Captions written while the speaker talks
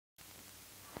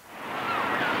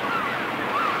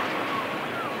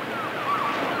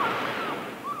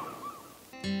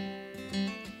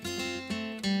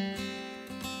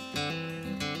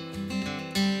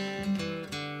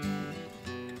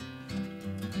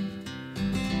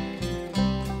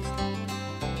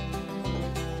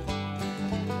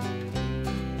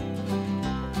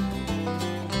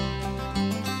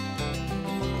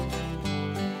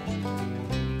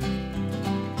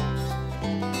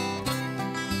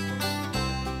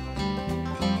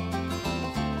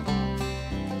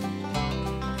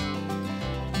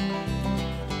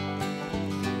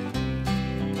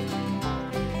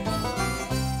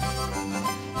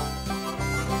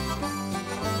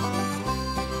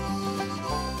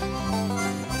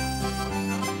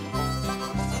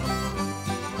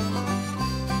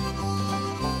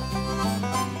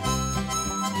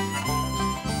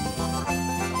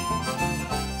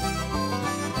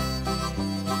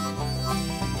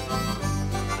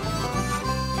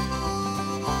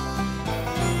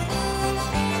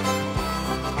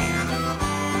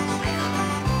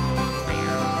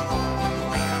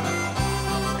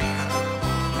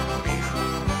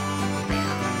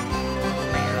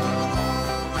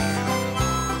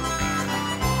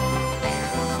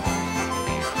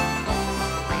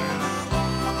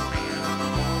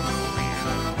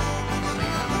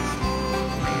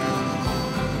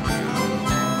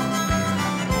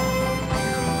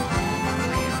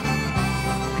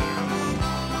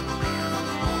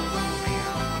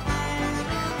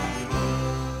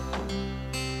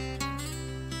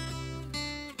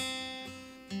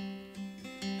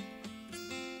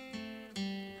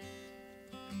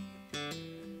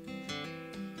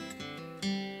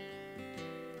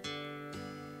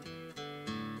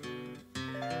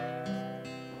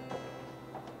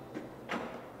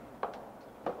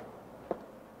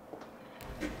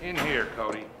In here,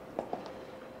 Cody.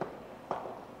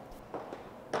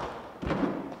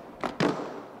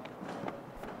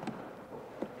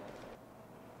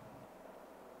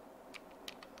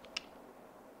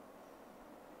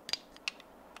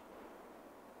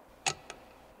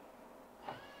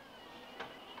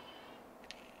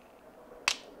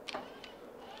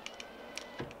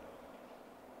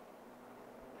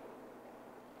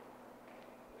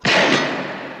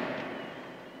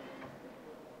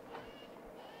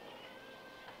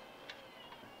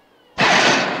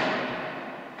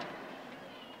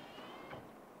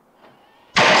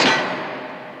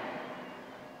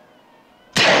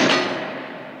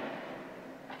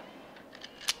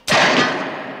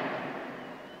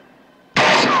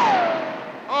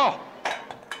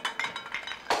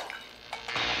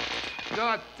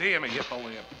 God damn, it hit the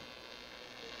lamp.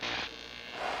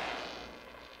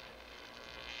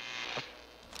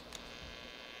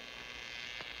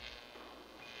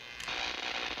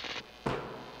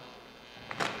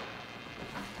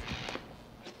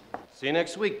 See you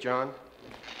next week, John.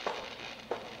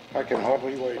 I can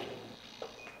hardly wait.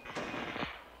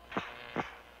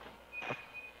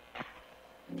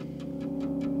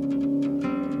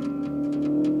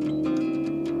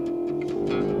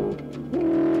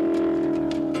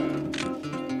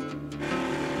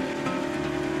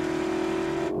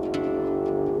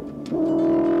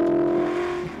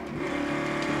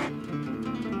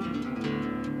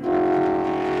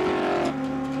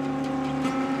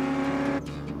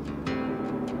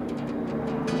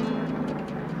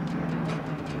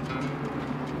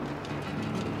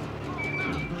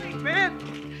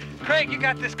 Craig, you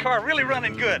got this car really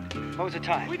running good. What was the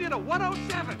time? We did a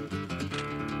 107.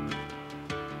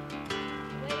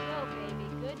 Way to go, baby.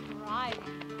 Good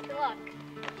driving. Good luck.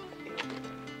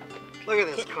 Look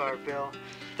at this car, Bill.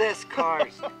 This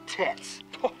car's tits.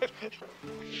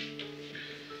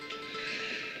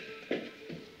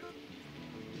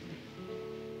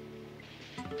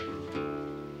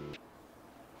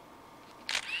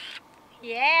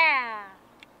 Yeah.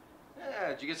 Yeah,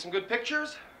 did you get some good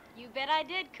pictures? You bet I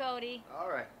did, Cody. All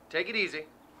right, take it easy.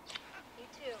 You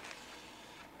too.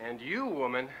 And you,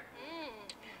 woman.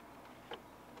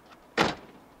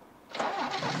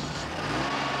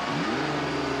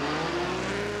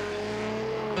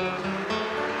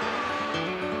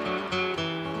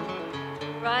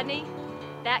 Rodney,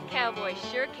 that cowboy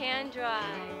sure can drive.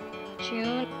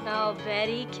 June, I'll bet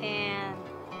he can.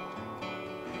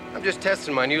 I'm just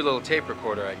testing my new little tape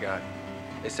recorder I got.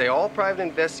 They say all private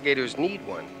investigators need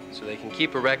one so they can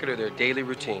keep a record of their daily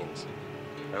routines.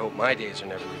 I hope my days are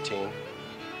never routine.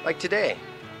 Like today,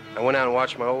 I went out and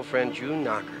watched my old friend June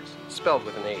Knockers, spelled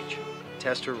with an H,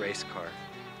 test her race car.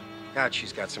 God,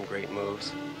 she's got some great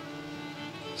moves.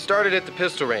 Started at the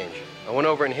pistol range. I went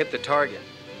over and hit the target.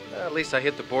 At least I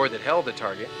hit the board that held the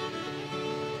target.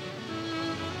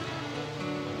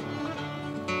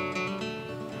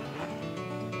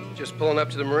 Just pulling up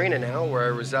to the marina now where I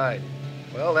reside.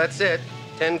 Well, that's it.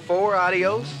 10-4,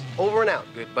 adios. Over and out,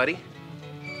 good buddy.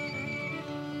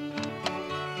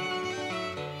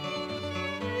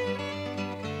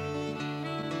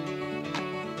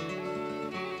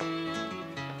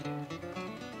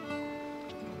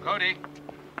 Cody,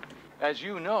 as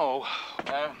you know,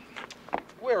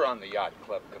 we're on the Yacht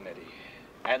Club committee.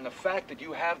 And the fact that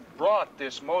you have brought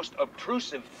this most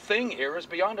obtrusive thing here is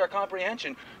beyond our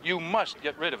comprehension. You must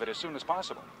get rid of it as soon as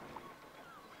possible.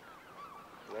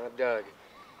 Now, Doug,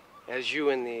 as you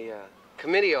and the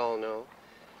committee all know,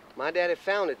 my daddy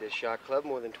founded this yacht club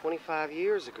more than 25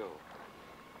 years ago.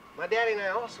 My daddy and I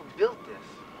also built this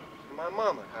for my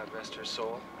mama, God rest her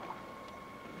soul.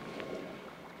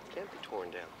 Can't be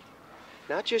torn down.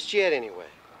 Not just yet, anyway.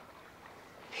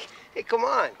 Hey, come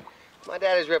on. My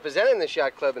daddy's representing this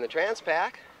yacht club in the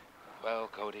Transpac. Well,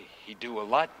 Cody, he'd do a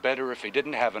lot better if he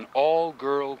didn't have an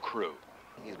all-girl crew.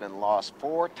 He's been lost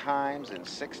 4 times in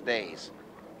 6 days.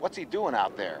 What's he doing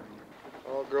out there?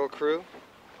 All-girl crew?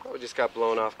 Oh, we just got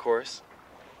blown off course.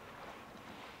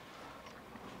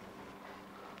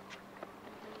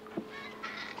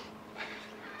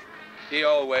 He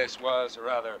always was a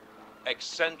rather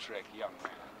eccentric young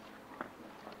man.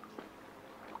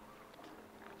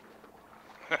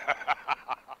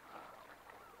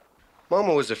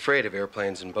 Mama was afraid of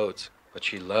airplanes and boats, but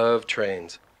she loved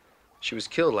trains. She was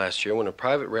killed last year when a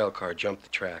private rail car jumped the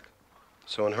track.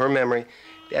 So in her memory,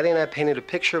 Daddy and I painted a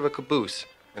picture of a caboose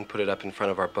and put it up in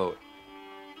front of our boat.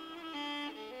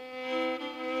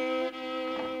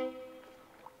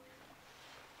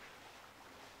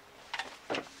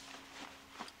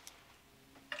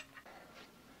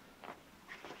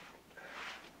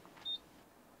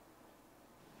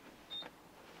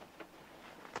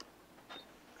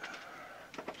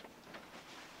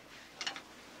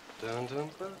 Dun, dun,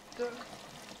 dun, dun.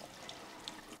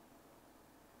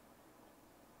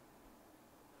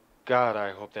 God,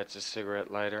 I hope that's a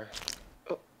cigarette lighter.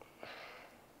 Oh.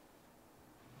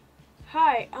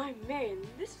 Hi, I'm May, and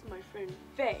this is my friend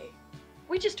Faye.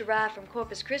 We just arrived from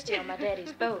Corpus Christi on my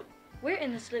daddy's boat. We're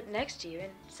in the slip next to you,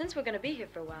 and since we're going to be here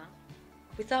for a while,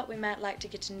 we thought we might like to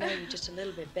get to know you just a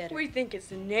little bit better. We think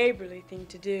it's a neighborly thing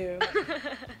to do.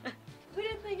 We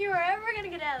didn't think you were ever going to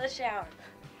get out of the shower.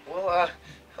 Well,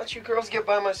 how'd you girls get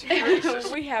by my security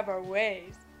system? We have our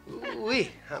ways.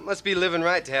 Ooh-wee, I must be living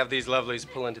right to have these lovelies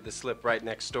pull into the slip right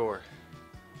next door.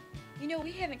 You know,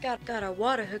 we haven't got our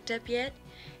water hooked up yet,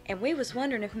 and we was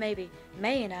wondering if maybe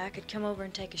May and I could come over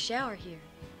and take a shower here.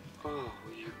 Oh,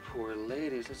 you poor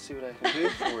ladies. Let's see what I can do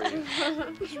for you.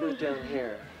 It's right down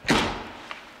here.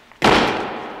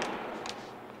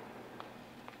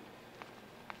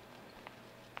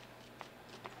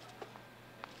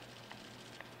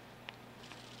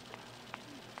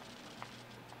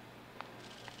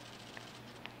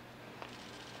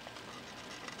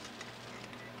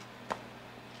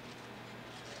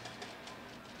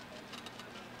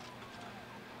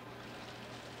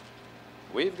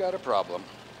 We've got a problem.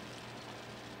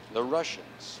 The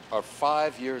Russians are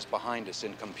 5 years behind us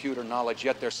in computer knowledge,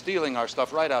 yet they're stealing our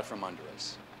stuff right out from under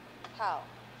us. How?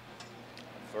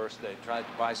 First, they tried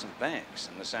to buy some banks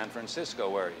in the San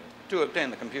Francisco area to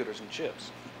obtain the computers and chips.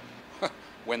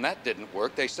 When that didn't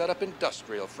work, they set up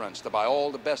industrial fronts to buy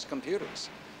all the best computers.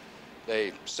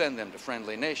 They send them to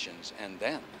friendly nations, and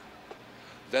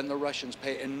then the Russians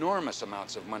pay enormous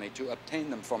amounts of money to obtain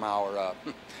them from our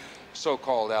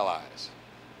so-called allies.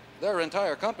 There are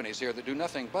entire companies here that do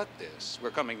nothing but this. We're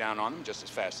coming down on them just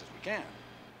as fast as we can.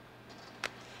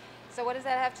 So what does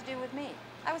that have to do with me?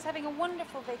 I was having a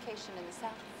wonderful vacation in the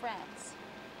south of France.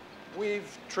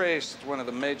 We've traced one of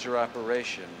the major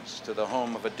operations to the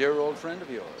home of a dear old friend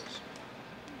of yours,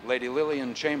 Lady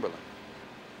Lillian Chamberlain.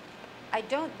 I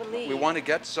don't believe... We want to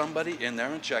get somebody in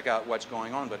there and check out what's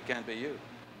going on, but it can't be you.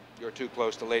 You're too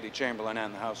close to Lady Chamberlain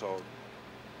and the household.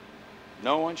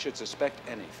 No one should suspect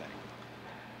anything.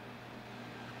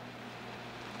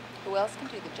 Who else can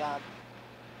do the job?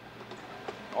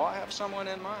 Oh, I have someone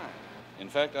in mind. In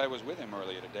fact, I was with him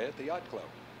earlier today at the yacht club.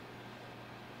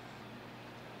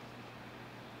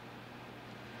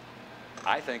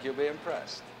 I think you'll be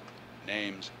impressed.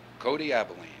 Name's Cody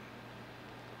Abilene.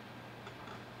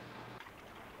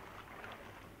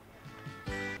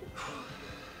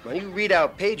 My new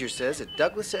readout pager says that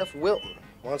Douglas F. Wilton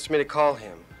wants me to call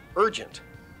him. Urgent.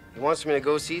 He wants me to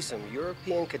go see some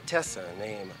European Contessa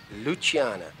named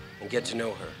Luciana and get to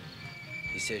know her.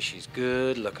 He says she's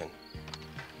good looking.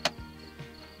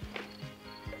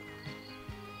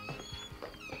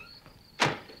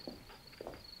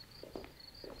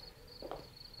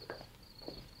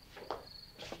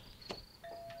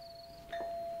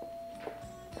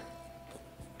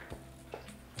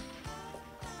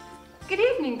 Good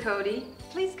evening, Cody.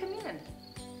 Please come in.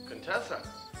 Contessa,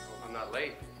 hope I'm not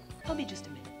late. I'll be just a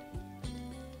minute.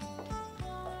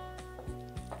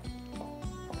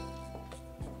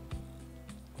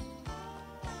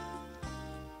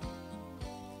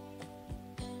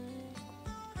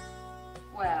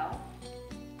 Well.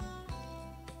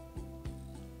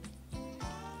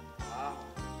 Wow.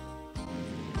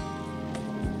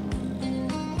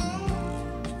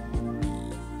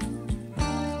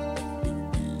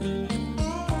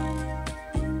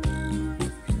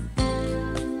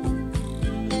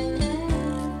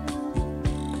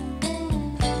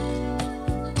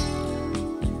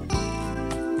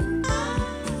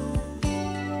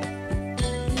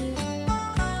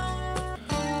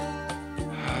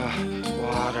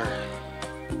 Water.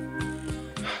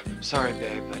 Sorry,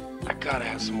 babe, but I gotta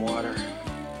have some water.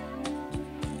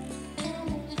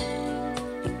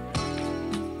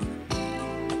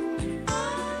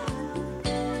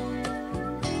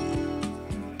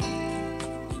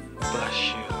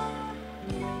 Bless you.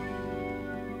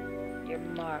 You're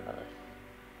marvelous.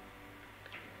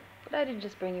 But I didn't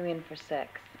just bring you in for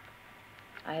sex.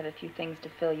 I have a few things to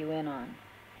fill you in on.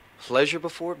 Pleasure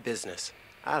before business.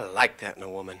 I like that in a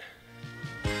woman.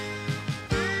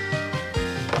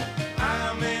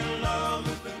 I'm in love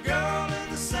with the girl in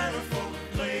the centerfold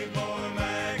of Playboy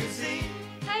magazine.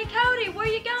 Hey, Cody, where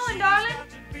you going, darling?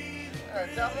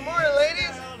 Top of the morning,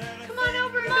 ladies. Come on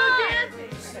over and go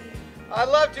dancing. I'd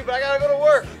love to, but I gotta go to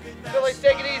work. Billy,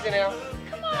 take it easy now.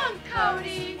 Come on,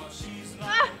 Cody.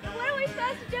 What are we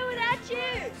supposed to do without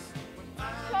you?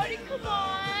 Cody, come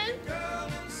on.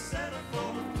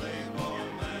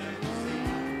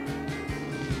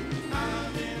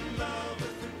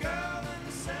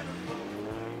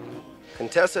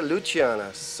 Contessa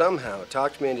Luciana somehow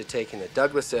talked me into taking the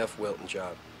Douglas F. Wilton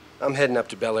job. I'm heading up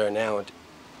to Bel Air now and...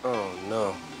 Oh,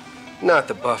 no. Not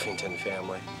the Buffington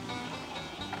family.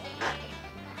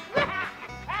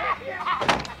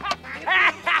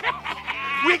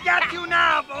 We got you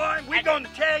now, boy. We're gonna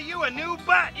tear you a new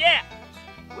butt. Yeah.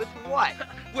 With what?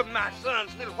 With my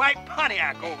son's little white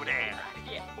Pontiac over there.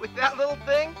 Yeah. With that little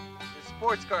thing, the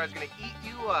sports car is gonna eat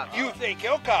you up. You think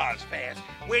your car's fast.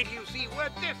 Wait till you see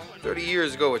what this one... 30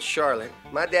 years ago at Charlotte,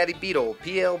 my daddy beat old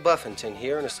P.L. Buffington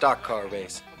here in a stock car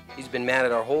race. He's been mad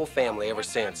at our whole family ever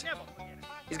since.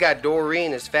 He's got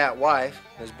Doreen, his fat wife,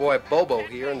 and his boy Bobo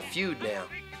here in the feud now.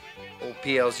 Old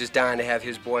P.L.'s just dying to have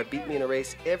his boy beat me in a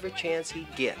race every chance he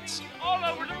gets. All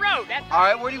over the road. That's All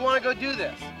right, where do you want to go do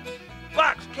this?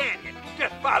 Box Canyon.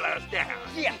 Just follow us down.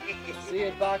 Yeah. See you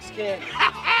at Box Canyon.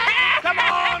 Come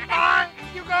on, boy.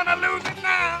 You're gonna lose it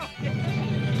now.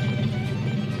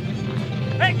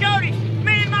 Hey, Cody,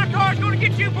 me and my car's gonna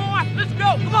get you, boy. Let's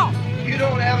go. Come on. You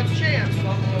don't have a chance,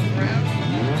 Buffalo Crab.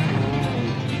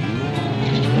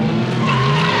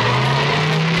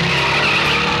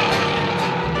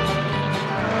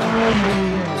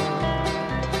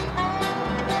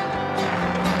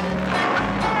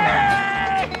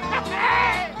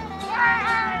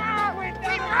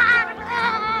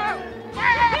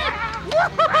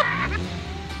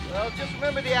 Well, just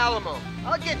remember the Alamo.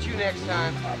 I'll get you next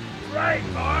time. Right,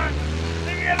 boy.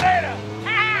 See you later.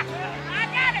 I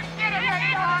got it. Get it,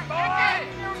 boy.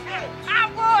 I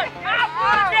would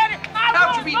get it.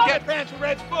 How'd you beat that fancy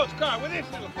red sports car with this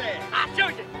little thing? I'll show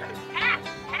you.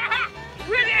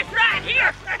 With this right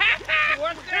here.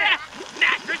 What's that?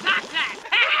 Nitrous oxide.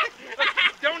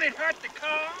 Don't it hurt the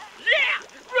car? Yeah.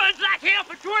 Runs like hell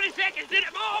for 20 seconds, then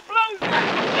it all blows up.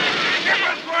 It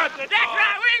was worth it. That's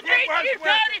right. We It was beat you, worth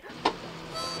Cody.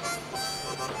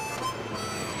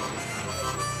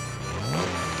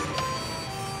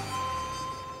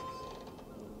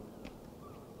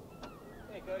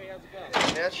 Hey, Cody, how's it going?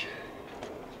 Hey, Mitch.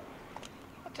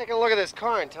 Take a look at this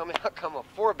car and tell me how come a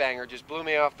four-banger just blew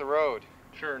me off the road.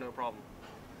 Sure, no problem.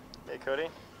 Hey, Cody.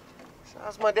 So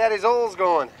how's my daddy's Olds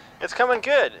going? It's coming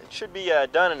good. It should be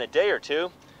done in a day or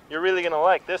two. You're really gonna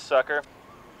like this sucker.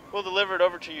 We'll deliver it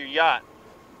over to your yacht.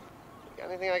 Got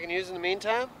anything I can use in the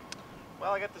meantime?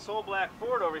 Well, I got this old black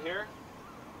Ford over here.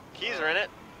 Keys are in it.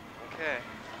 Okay.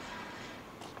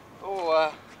 Oh,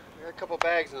 I got a couple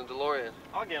bags in the DeLorean.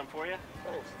 I'll get them for you.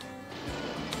 Thanks.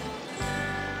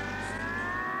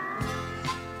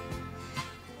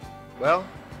 Well,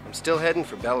 I'm still heading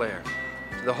for Bel Air,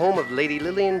 to the home of Lady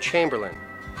Lillian Chamberlain.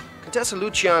 Contessa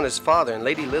Luciana's father and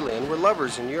Lady Lillian were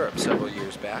lovers in Europe several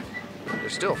years back. They're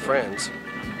still friends.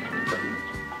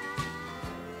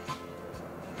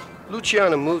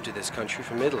 Luciana moved to this country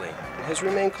from Italy and has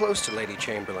remained close to Lady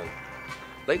Chamberlain.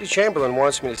 Lady Chamberlain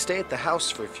wants me to stay at the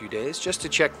house for a few days just to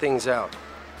check things out.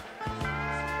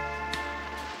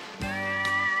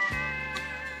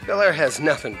 Bel Air has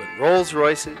nothing but Rolls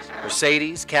Royces,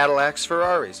 Mercedes, Cadillacs,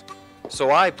 Ferraris.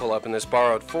 So I pull up in this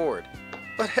borrowed Ford.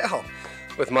 But hell,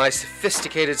 with my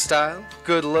sophisticated style,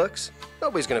 good looks,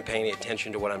 nobody's gonna pay any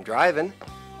attention to what I'm driving.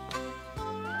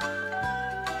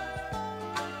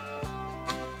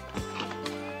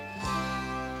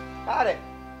 Howdy.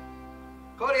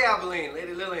 Cody Abilene,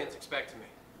 Lady Lillian's expecting me.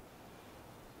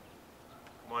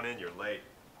 Come on in, you're late.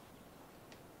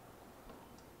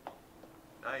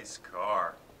 Nice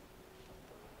car.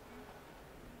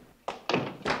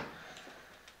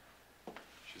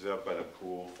 She's up by the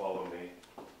pool. Follow me.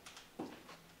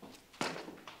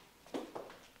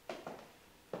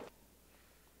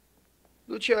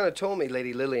 Luciana told me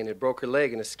Lady Lillian had broke her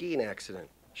leg in a skiing accident.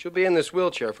 She'll be in this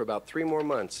wheelchair for about 3 more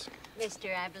months.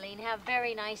 Mr. Abilene, how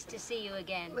very nice to see you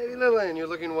again. Lady Lillian, you're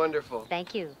looking wonderful.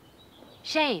 Thank you.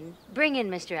 Shane, bring in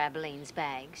Mr. Abilene's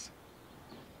bags.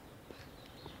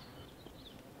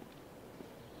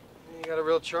 You got a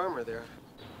real charmer there.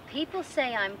 People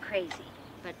say I'm crazy,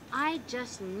 but I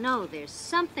just know there's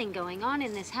something going on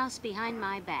in this house behind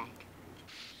my back.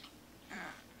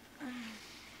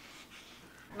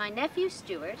 My nephew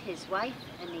Stuart, his wife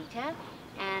Anita,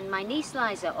 and my niece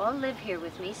Liza all live here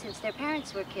with me since their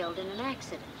parents were killed in an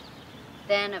accident.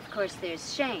 Then, of course,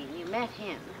 there's Shane. You met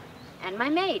him. And my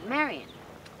maid, Marion.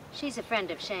 She's a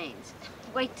friend of Shane's.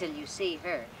 Wait till you see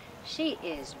her. She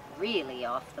is really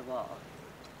off the wall.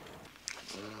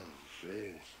 Oh,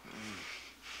 baby.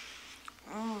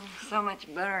 Oh, so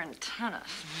much better in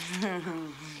tennis.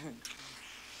 Shane,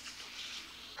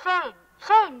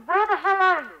 where the hell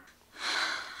are you?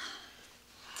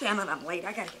 Damn it, I'm late.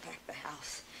 I gotta get back to the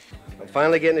house. I'm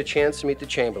finally getting a chance to meet the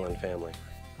Chamberlain family.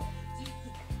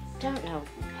 Don't know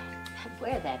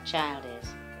where that child is.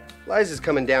 Liza's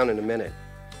coming down in a minute.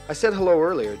 I said hello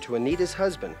earlier to Anita's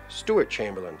husband, Stuart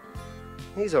Chamberlain.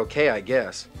 He's okay, I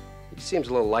guess. He seems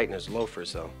a little light in his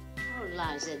loafers, though. Oh,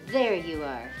 Liza, there you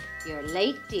are. You're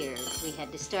late, dear. We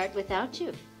had to start without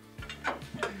you.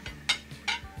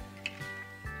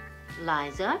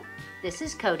 Liza, this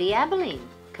is Cody Abilene.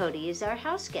 Cody is our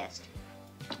house guest.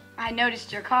 I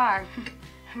noticed your car.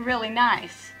 Really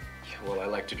nice. Yeah, well, I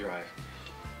like to drive.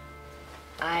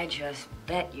 I just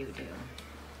bet you do.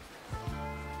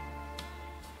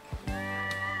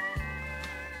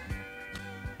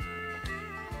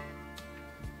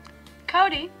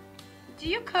 Cody, do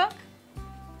you cook?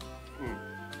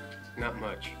 Not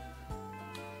much.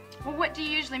 Well, what do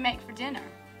you usually make for dinner?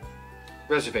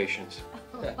 Reservations.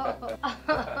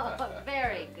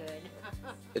 Very good.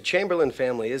 The Chamberlain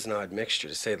family is an odd mixture,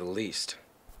 to say the least.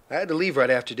 I had to leave right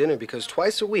after dinner because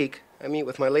twice a week I meet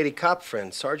with my lady cop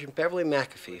friend, Sergeant Beverly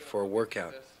McAfee, for a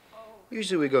workout.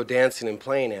 Usually we go dancing and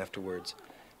playing afterwards.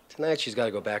 Tonight she's got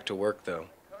to go back to work, though.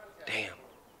 Damn.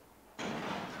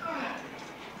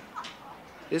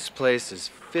 This place is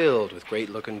filled with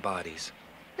great-looking bodies.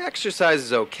 Exercise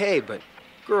is okay, but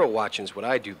girl watching's what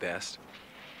I do best.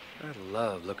 I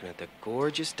love looking at the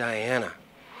gorgeous Diana.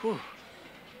 Whew.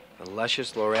 The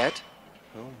luscious Lorette.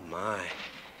 Oh, my.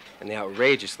 And the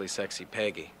outrageously sexy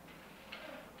Peggy.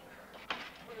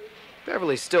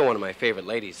 Beverly's still one of my favorite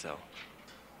ladies, though.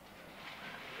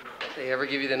 Did they ever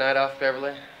give you the night off,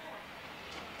 Beverly?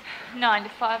 9 to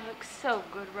 5 looks so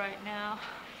good right now.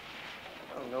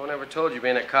 Oh, no one ever told you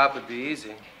being a cop would be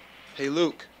easy. Hey,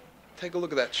 Luke, take a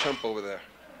look at that chump over there.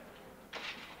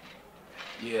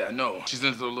 Yeah, I know. She's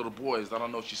into the little boys. I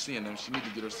don't know if she's seeing them. She needs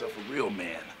to get herself a real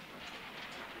man.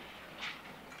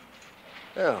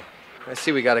 Oh, I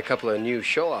see we got a couple of new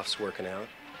show-offs working out.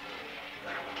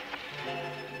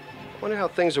 Wonder how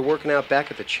things are working out back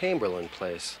at the Chamberlain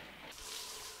place.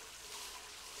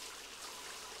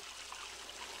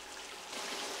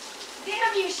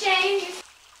 Damn you, Shane!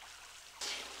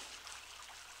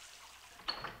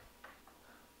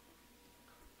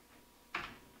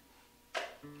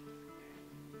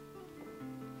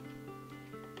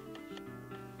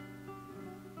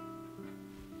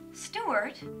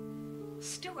 Stuart?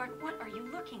 Stuart, what are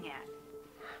you looking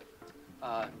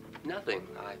at? Nothing.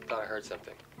 I thought I heard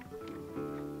something.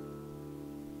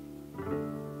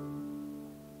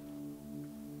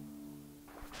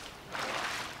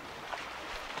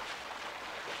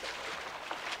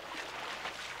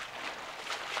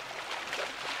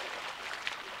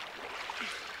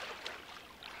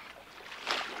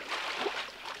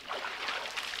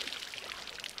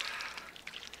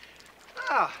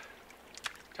 Ah,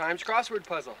 Times crossword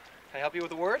puzzle. Can I help you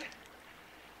with a word?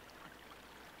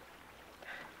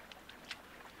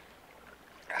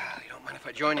 You don't mind if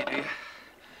I join you, do you?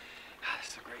 This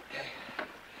is a great day.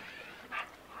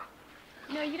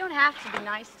 No, you don't have to be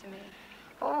nice to me.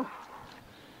 Oh.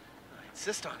 I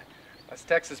insist on it. Us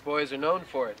Texas boys are known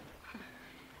for it.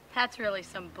 That's really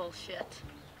some bullshit.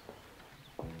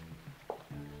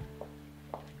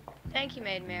 Thank you,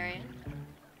 Maid Marian.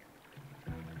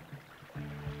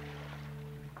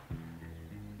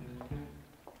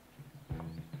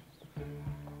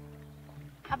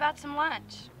 How about some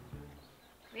lunch?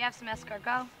 We have some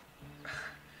escargot.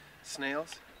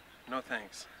 Snails? No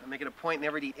thanks. I make it a point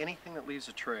never to eat anything that leaves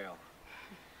a trail.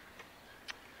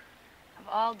 Of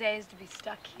all days to be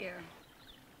stuck here.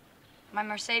 My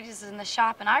Mercedes is in the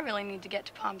shop, and I really need to get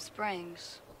to Palm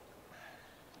Springs.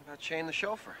 What about Shane the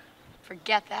chauffeur?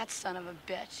 Forget that son of a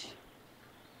bitch.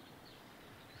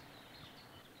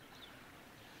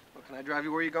 Well, can I drive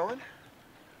you where you're going?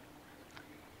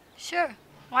 Sure,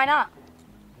 why not?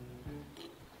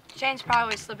 Shane's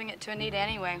probably slipping it to Anita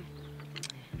anyway.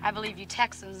 I believe you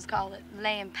Texans call it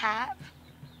laying pipe.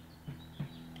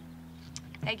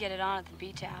 They get it on at the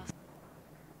beach house.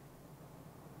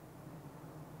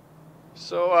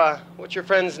 So, what's your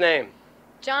friend's name?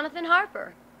 Jonathan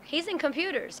Harper. He's in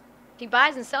computers. He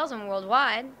buys and sells them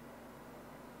worldwide.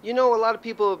 You know, a lot of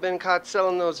people have been caught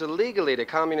selling those illegally to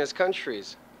communist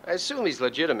countries. I assume he's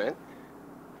legitimate.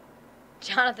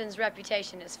 Jonathan's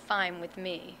reputation is fine with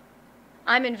me.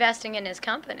 I'm investing in his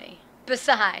company.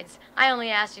 Besides, I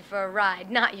only asked you for a ride,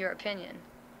 not your opinion.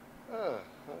 Oh,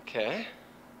 okay.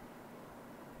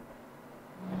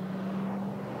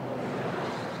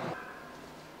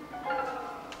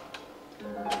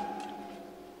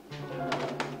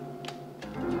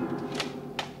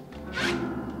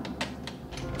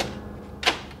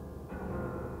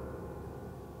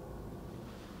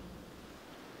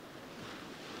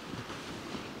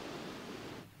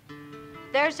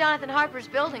 There's Jonathan Harper's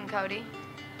building, Cody.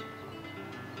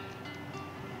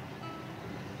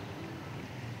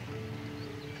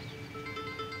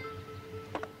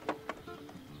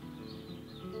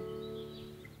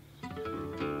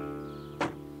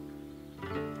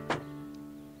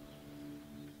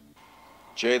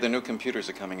 Jay, the new computers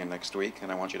are coming in next week,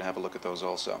 and I want you to have a look at those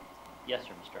also. Yes,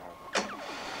 sir, Mr. Harper.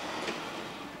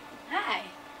 Hi.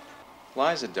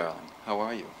 Liza, darling, how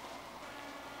are you?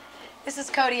 This is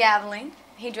Cody Aveline.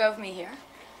 He drove me here.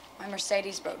 My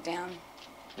Mercedes broke down.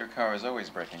 Your car is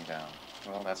always breaking down.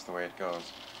 Well, that's the way it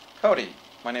goes. Cody,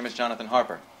 my name is Jonathan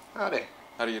Harper. Howdy.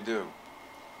 How do you do?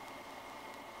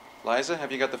 Liza,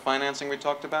 have you got the financing we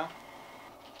talked about?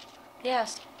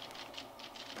 Yes,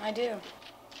 I do.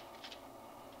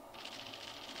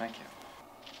 Thank you.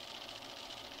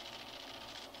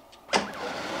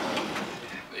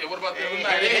 Hey, what about the other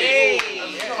night? Hey,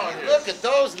 look at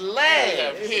those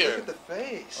legs. Here. Look at the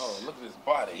face. Oh, look at his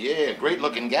body. Yeah,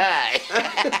 great-looking guy.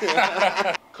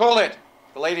 Call it.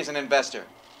 The lady's an investor.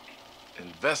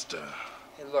 Investor?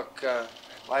 Hey, look, Liza,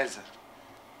 I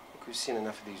think we've seen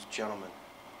enough of these gentlemen.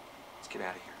 Let's get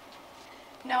out of here.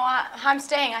 No, I'm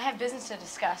staying. I have business to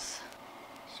discuss.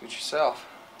 Suit yourself.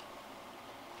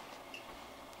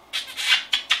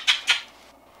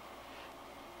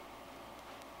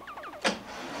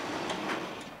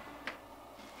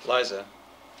 Liza,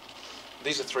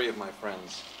 these are three of my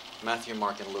friends, Matthew,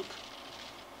 Mark, and Luke.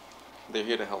 They're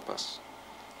here to help us.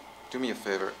 Do me a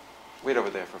favor. Wait over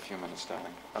there for a few minutes,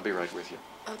 darling. I'll be right with you.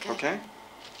 Okay. Okay?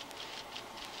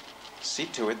 See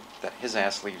to it that his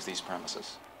ass leaves these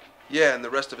premises. Yeah, and the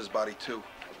rest of his body, too.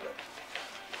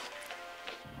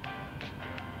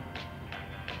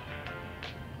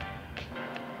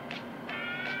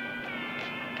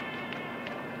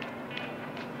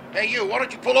 Hey, you, why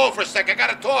don't you pull over for a sec? I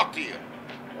gotta talk to you.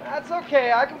 That's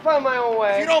okay. I can find my own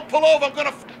way. If you don't pull over, I'm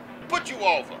gonna put you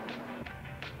over.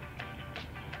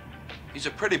 He's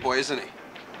a pretty boy, isn't he?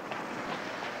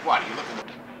 What, are you looking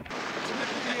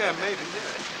Yeah, maybe,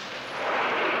 yeah.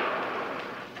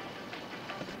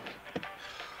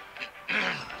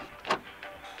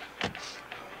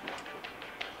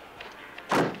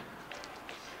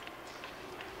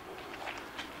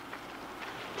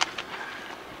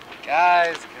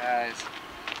 Guys.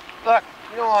 Look,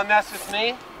 you don't want to mess with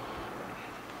me.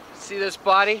 See this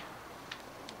body?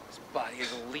 This body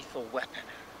is a lethal weapon.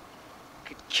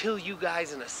 Could kill you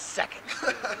guys in a second.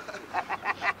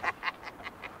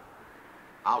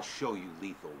 I'll show you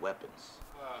lethal weapons.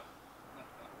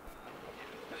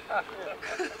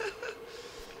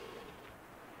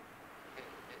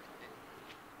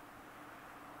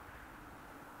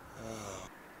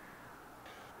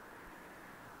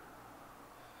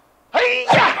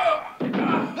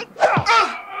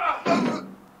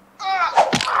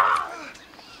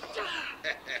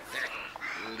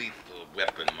 Lethal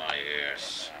weapon, my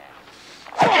ass.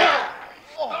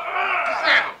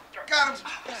 Got him.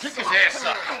 Kick his ass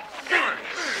up.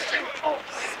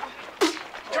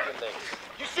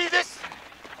 You see this?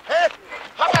 Huh?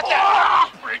 How about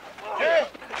that? Huh?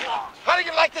 How do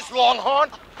you like this, Longhorn?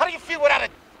 How do you feel without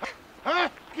it? Huh?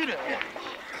 Get it.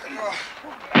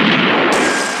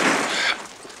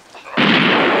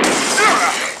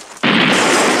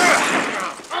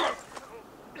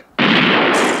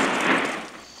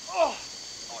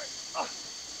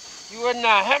 You wouldn't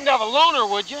happen to have a loner,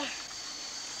 would you?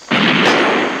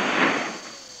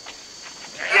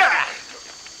 Yeah!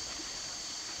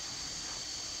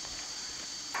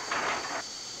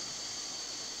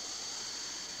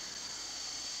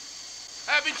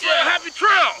 Happy trail, happy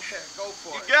trail. Yeah, go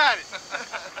for it. You got it.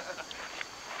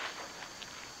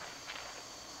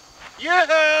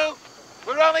 Yoo-hoo!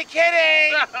 We're only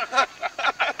kidding!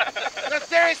 No,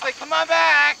 seriously, come on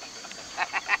back!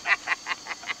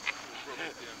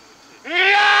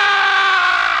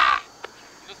 Yeah!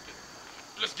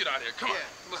 Let's get out of here. Come on,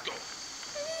 let's go.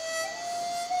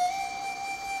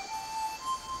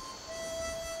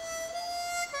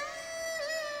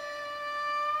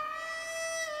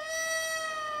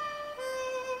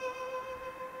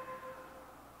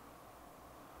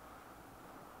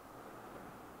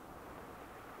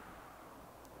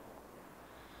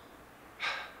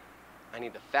 I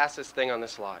need the fastest thing on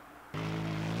this lot.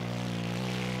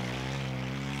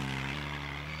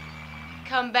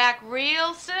 Come back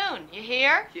real soon, you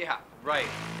hear? Yeah, right.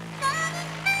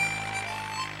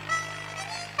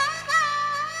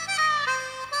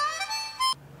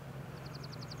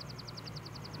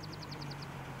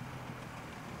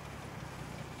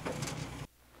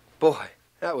 Boy,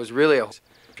 that was really a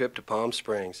trip to Palm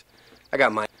Springs. I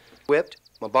got my whipped,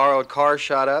 my borrowed car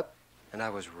shot up, and I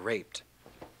was raped.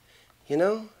 You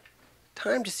know,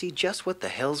 time to see just what the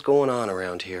hell's going on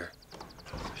around here.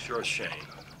 Sure, Shane.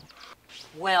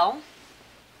 Well?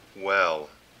 Well,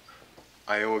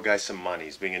 I owe a guy some money.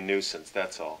 He's being a nuisance,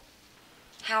 that's all.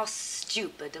 How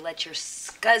stupid to let your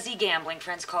scuzzy gambling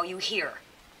friends call you here.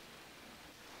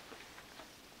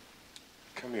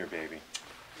 Come here, baby.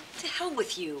 To hell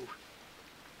with you.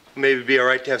 Maybe it'd be all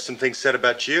right to have some things said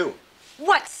about you.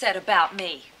 What's said about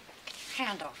me?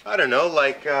 Hand off. I don't know,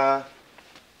 like,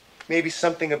 maybe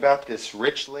something about this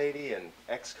rich lady and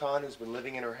ex-con who's been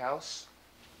living in her house?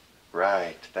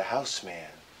 Right, the house man.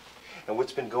 And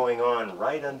what's been going on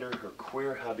right under her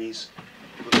queer hubby's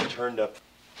little turned-up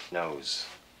nose.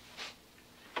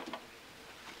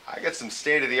 I got some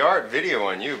state-of-the-art video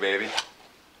on you, baby.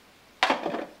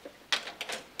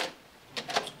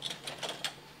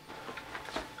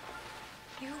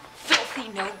 You filthy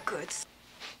no-goods.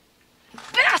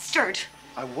 Bastard!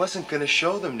 I wasn't gonna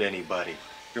show them to anybody.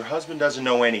 Your husband doesn't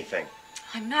know anything.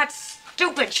 I'm not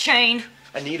stupid, Shane.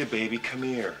 Anita, baby, come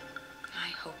here. I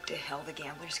hope to hell the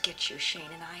gamblers get you, Shane,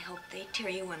 and I hope they tear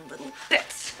you in little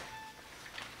bits.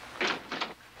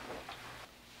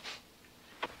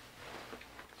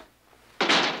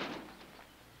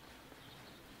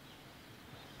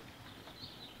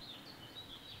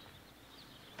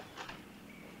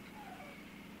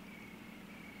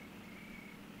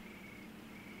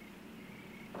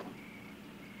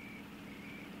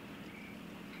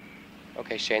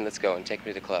 Okay, Shane, let's go and take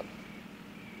me to the club.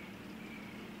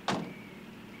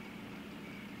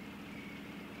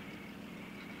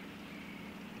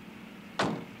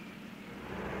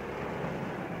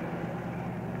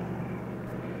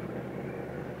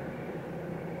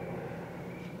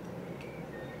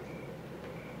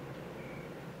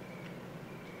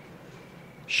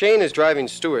 Shane is driving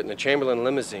Stewart in the Chamberlain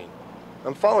limousine.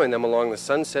 I'm following them along the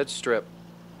Sunset Strip.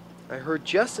 I heard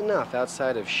just enough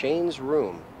outside of Shane's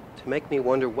room to make me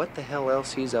wonder what the hell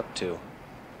else he's up to.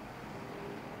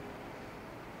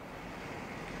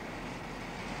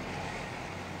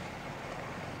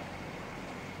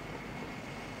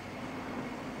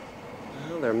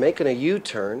 Well, they're making a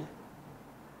U-turn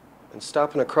and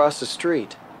stopping across the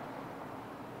street.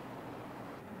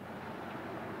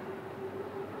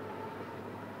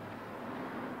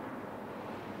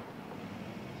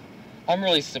 I'm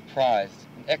really surprised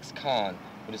an ex-con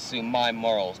would assume my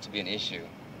morals to be an issue.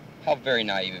 How very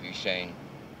naive of you, Shane.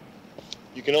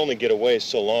 You can only get away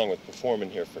so long with performing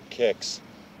here for kicks.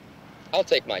 I'll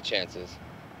take my chances.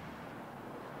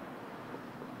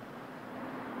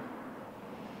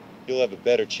 You'll have a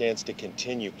better chance to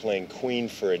continue playing Queen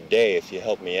for a day if you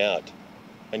help me out.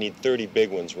 I need 30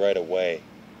 big ones right away.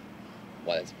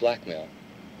 Why, that's blackmail.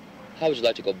 How would you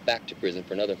like to go back to prison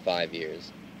for another 5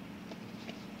 years?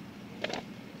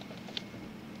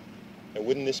 And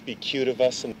wouldn't this be cute of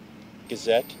us in the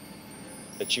Gazette?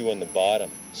 That you on the bottom,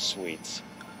 sweets.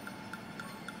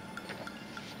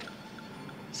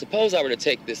 Suppose I were to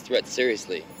take this threat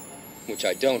seriously, which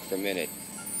I don't for a minute.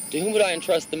 To whom would I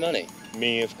entrust the money?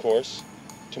 Me, of course.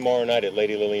 Tomorrow night at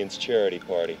Lady Lillian's charity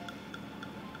party.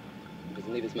 It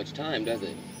doesn't leave us much time, does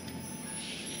it?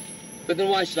 But then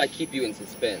why should I keep you in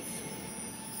suspense?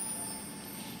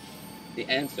 The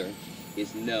answer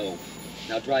is no.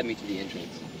 Now drive me to the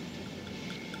entrance.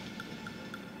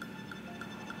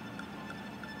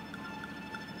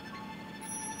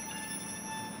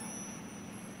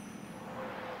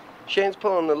 Shane's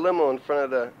pulling the limo in front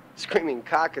of the screaming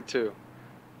cockatoo.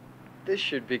 This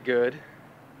should be good.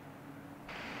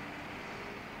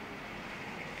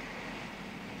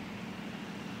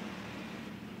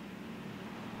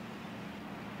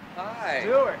 Hi.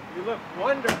 Stewart, you look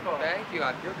wonderful. Thank you.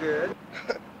 I feel Good.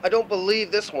 I don't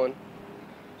believe this one.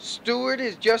 Stewart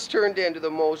has just turned into the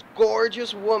most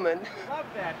gorgeous woman. Love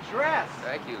that dress.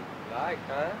 Thank you. Like,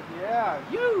 huh? Yeah,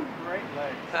 you great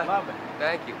legs. Love it.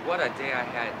 Thank you. What a day I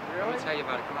had. Really? Let me tell you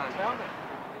about it. Come on. Tell me.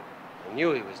 I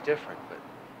knew he was different, but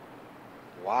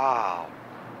wow.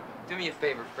 Do me a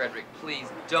favor, Frederick. Please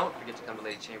don't forget to come to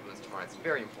Lady Chamberlain's tomorrow. It's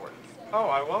very important. Oh,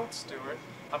 I won't, Stewart.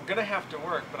 I'm gonna have to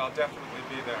work, but I'll definitely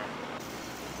be there.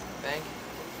 Thank you.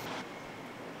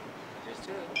 Here's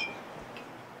to it.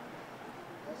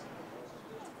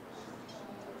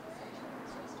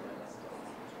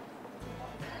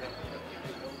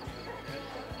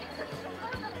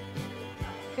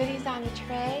 Goodies on the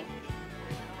tray.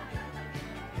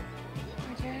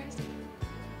 Hors d'oeuvres.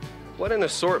 What an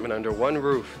assortment under one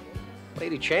roof.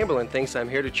 Lady Chamberlain thinks I'm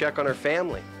here to check on her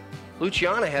family.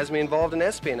 Luciana has me involved in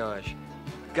espionage.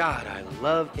 God, I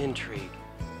love intrigue.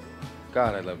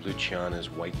 God, I love Luciana's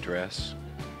white dress.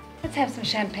 Let's have some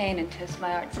champagne and toast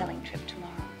my art selling trip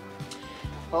tomorrow.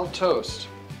 I'll toast,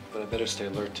 but I better stay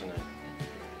alert tonight.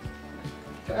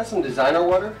 Can I have some designer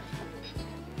water?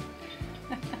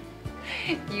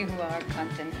 You are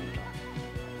continental.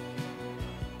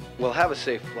 Well, have a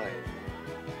safe flight.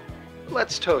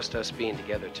 Let's toast us being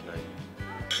together tonight.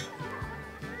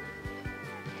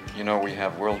 You know, we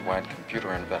have worldwide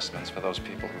computer investments for those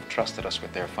people who've trusted us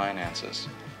with their finances.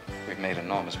 We've made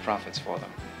enormous profits for them.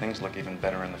 Things look even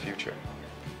better in the future.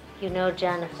 You know,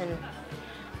 Jonathan,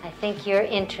 I think your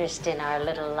interest in our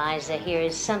little Liza here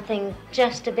is something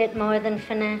just a bit more than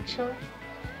financial.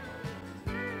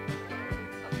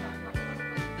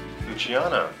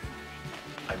 Luciana,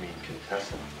 I mean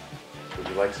Contessa, would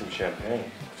you like some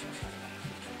champagne?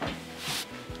 You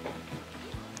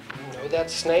know that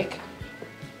snake?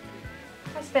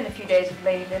 I spent a few days with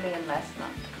Lady Lillian last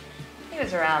month. He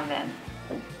was around then.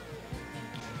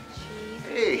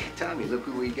 Hey, Tommy, look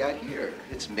who we got here.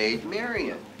 It's Maid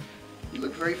Marian. You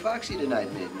look very foxy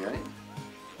tonight, Maid Marian.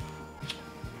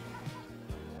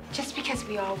 Just because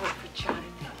we all work for Jonathan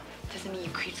doesn't mean you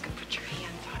creeps can put your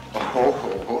hands on him.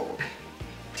 Oh.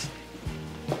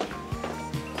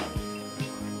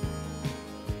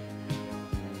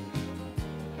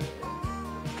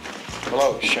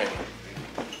 Hello, Shane.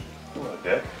 Hello,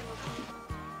 Dick.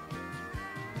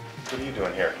 What are you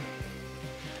doing here?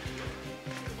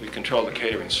 We control the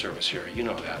catering service here. You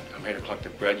know that. I'm here to collect the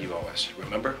bread you owe us.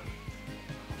 Remember?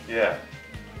 Yeah.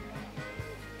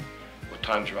 What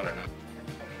time's running up?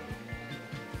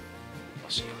 I'll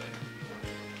see you later.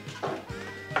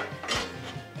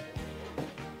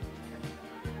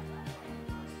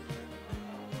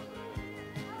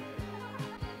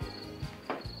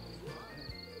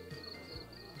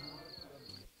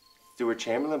 Stuart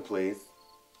Chamberlain, please.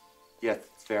 Yes,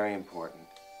 it's very important.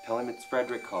 Tell him it's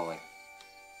Frederick calling.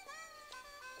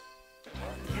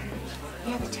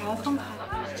 You have a telephone?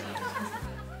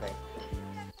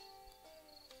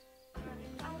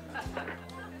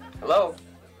 Hello?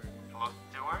 Hello,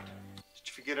 Stuart? Did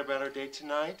you forget about our date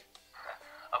tonight?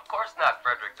 Of course not,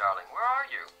 Frederick, darling. Where are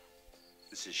you?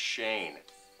 This is Shane,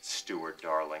 Stuart,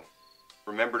 darling.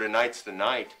 Remember, tonight's the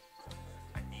night.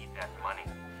 I need that money.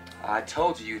 I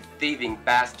told you, you thieving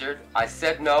bastard. I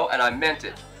said no, and I meant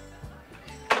it.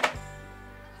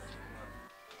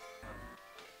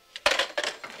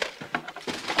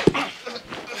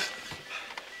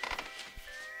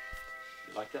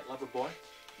 You like that, lover boy?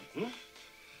 Mm-hmm.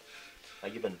 Now,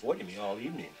 you've been avoiding me all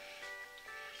evening.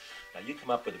 Now, you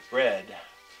come up with the bread,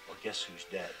 well, guess who's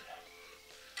dead?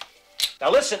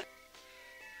 Now, listen.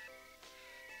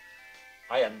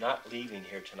 I am not leaving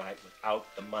here tonight without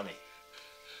the money.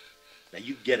 Now,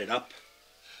 you get it up,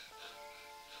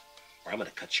 or I'm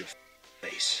gonna cut your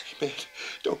face. Hey, man,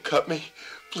 don't cut me.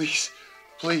 Please,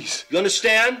 please. You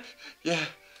understand? Yeah.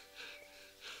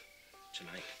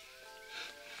 Tonight.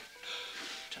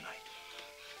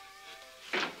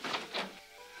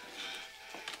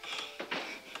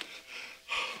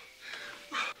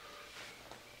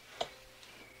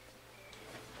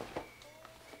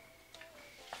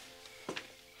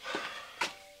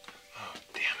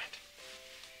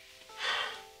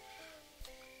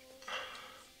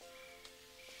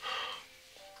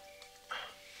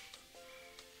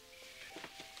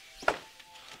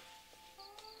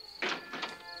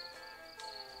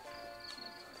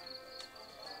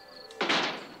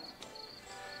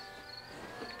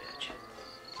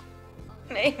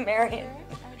 Maid Marian,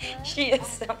 she is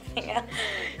something else.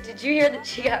 Did you hear that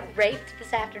she got raped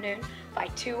this afternoon by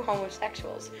two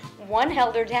homosexuals? One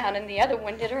held her down and the other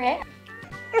one did her hair.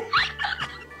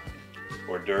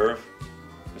 Hors d'oeuvre,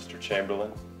 Mr.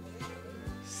 Chamberlain.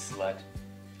 Slut.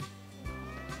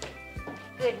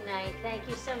 Good night. Thank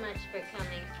you so much for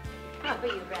coming. Oh,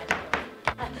 you rascal.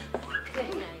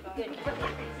 Good night. Good night. Good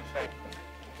night.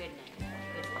 Good night.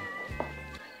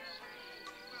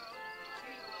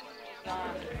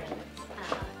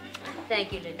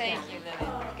 Thank you, Lieutenant. Thank you,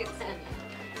 Lillian. Good seeing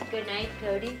you. Good night,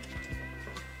 Cody.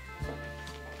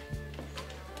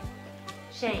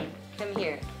 Shane, come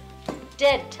here.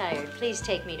 Dead tired. Please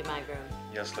take me to my room.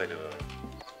 Yes, Lady Lily.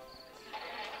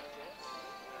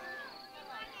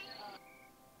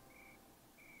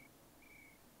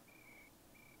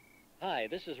 Hi,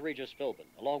 this is Regis Philbin,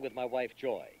 along with my wife,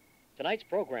 Joy. Tonight's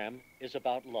program is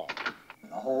about love.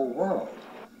 The whole world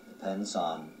depends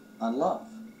on love.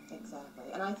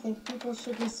 Exactly. And I think people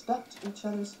should respect each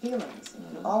other's feelings.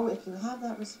 If you have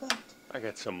that respect. I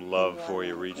got some love for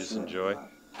you, Regis and Joy.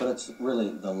 But it's really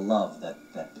the love that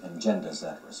engenders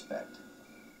that respect.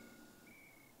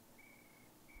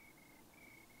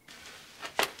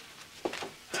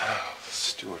 Oh,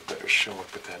 Stuart better show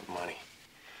up with that money.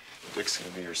 Dick's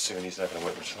gonna be here soon. He's not gonna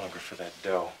wait much longer for that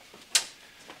dough.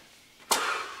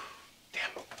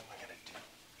 Damn it, what am I gonna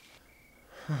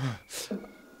do?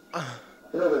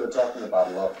 You know, we were talking about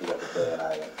love the other day, and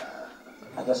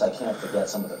I guess I can't forget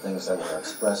some of the things that were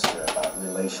expressed here about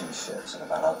relationships and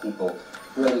about how people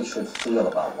really should feel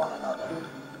about one another.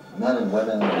 Men and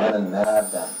women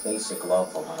have that basic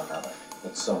love for one another.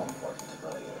 It's so important, it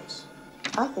really is.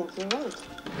 I think you're right.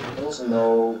 There's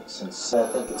no sincere, I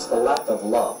think it's the lack of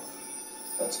love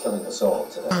that's killing us all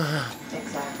today.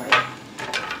 Exactly.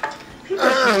 People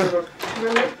should be able to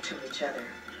relate to each other.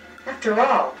 After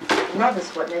all, love is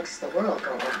what makes the world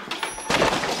go round.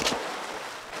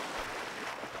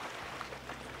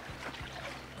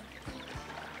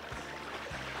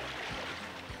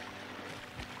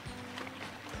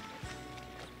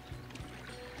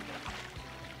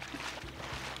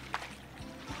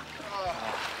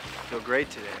 Feel great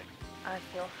today. I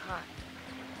feel hot.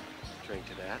 Drink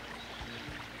to that.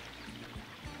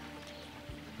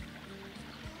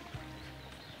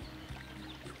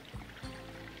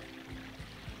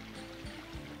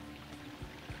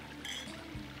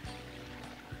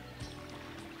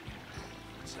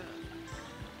 What's that?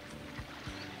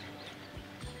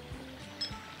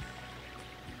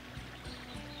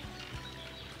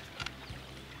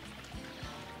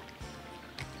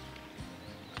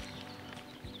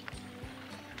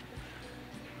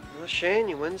 Well, Shane,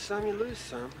 you win some, you lose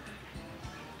some.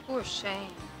 Poor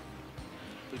Shane.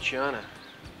 Luciana,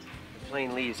 the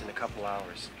plane leaves in a couple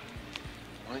hours.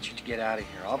 Why don't you get out of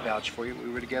here? I'll vouch for you. We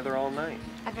were together all night.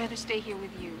 I'd rather stay here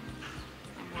with you.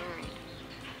 I'm worried.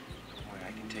 Don't worry,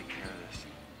 I can take care of this.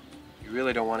 You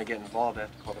really don't want to get involved. I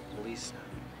have to call the police now.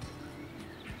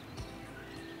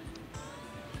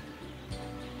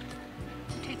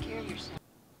 Take care of yourself.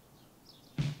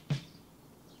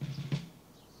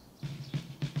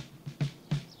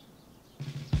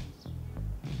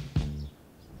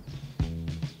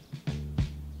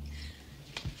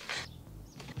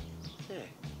 Hey,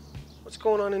 what's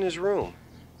going on in his room?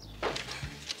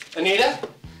 Anita?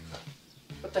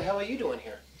 What the hell are you doing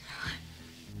here?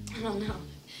 I don't know.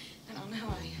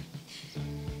 I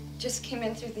just came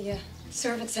in through the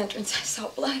servants' entrance. I saw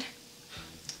blood.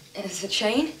 Is it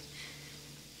Shane?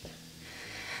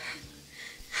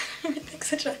 Everything's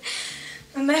such a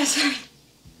mess.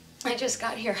 I just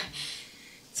got here.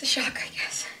 It's a shock, I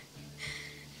guess.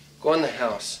 Go in the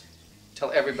house.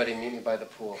 Tell everybody meet me by the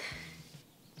pool.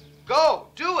 Go!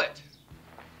 Do it!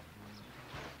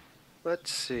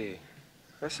 Let's see.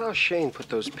 I saw Shane put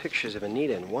those pictures of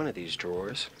Anita in one of these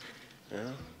drawers.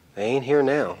 Well, they ain't here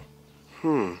now.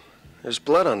 There's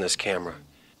blood on this camera.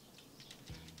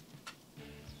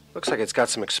 Looks like it's got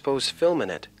some exposed film in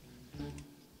it.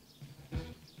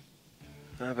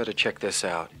 I better check this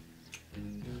out.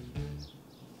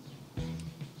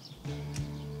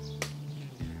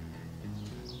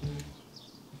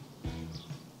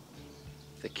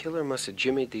 The killer must have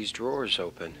jimmied these drawers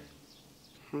open.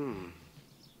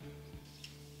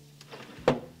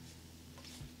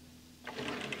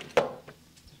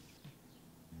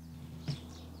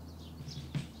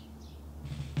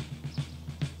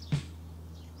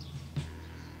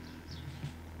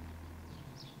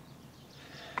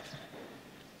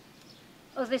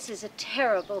 Oh, this is a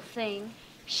terrible thing.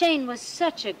 Shane was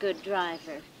such a good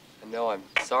driver. No, I'm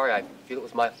sorry. I feel it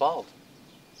was my fault.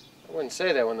 I wouldn't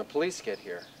say that when the police get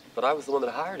here. But I was the one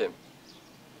that hired him.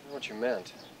 I know what you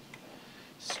meant.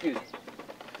 Excuse me.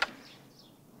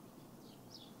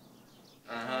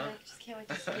 I just can't wait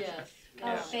to see you.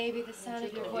 Oh, baby, the sound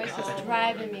of your voice is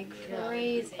driving me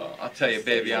crazy. I'll tell you,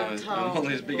 baby, I'm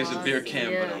only as big as a beer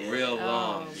can, but I'm real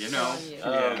long, you know?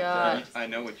 Oh, God. I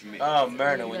know what you mean. Oh,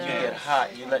 Myrna, when you get hot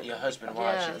and you let your husband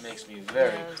watch, it makes me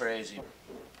very crazy.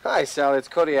 Hi, Sally. It's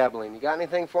Cody Abilene. You got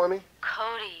anything for me?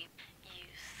 Cody, you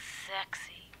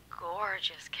sexy,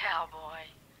 gorgeous cowboy.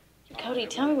 Cody,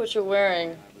 tell me what you're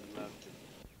wearing.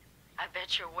 I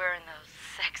bet you're wearing those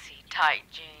sexy tight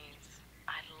jeans.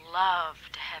 I'd love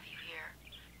to have you here.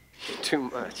 Too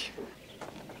much.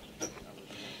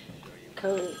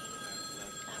 Cody,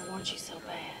 I want you so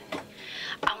bad.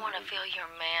 I want to feel your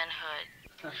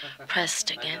manhood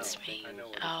pressed against me.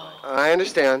 Oh, I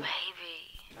understand.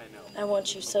 I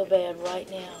want you so bad right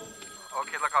now.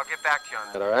 Okay, look, I'll get back to you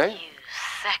on that, all right? you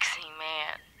sexy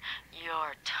man.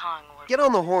 Your tongue would... Get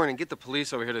on the horn and get the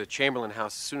police over here to the Chamberlain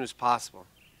house as soon as possible.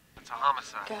 It's a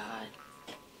homicide. God,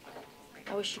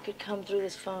 I wish you could come through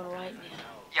this phone right now.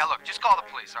 Yeah, look, just call the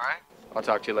police, all right? I'll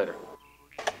talk to you later.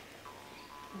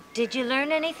 Did you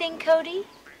learn anything, Cody?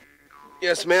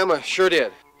 Yes, ma'am, I sure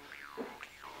did.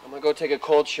 I'm gonna go take a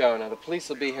cold shower now. The police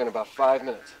will be here in about 5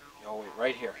 minutes. Y'all wait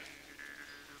right here.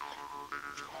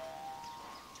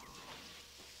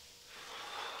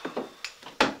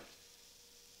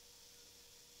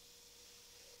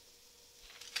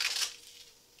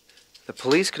 The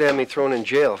police could have me thrown in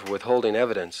jail for withholding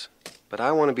evidence, but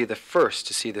I want to be the first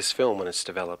to see this film when it's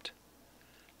developed.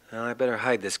 Now, I better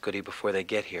hide this goodie before they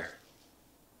get here.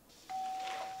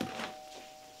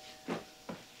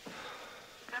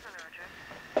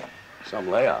 Some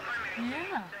layup.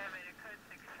 Yeah.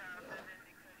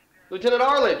 Lieutenant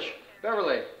Arledge,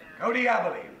 Beverly. Go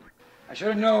diaboli. I should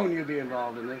have known you'd be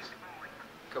involved in this.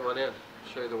 Come on in.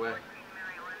 I'll show you the way.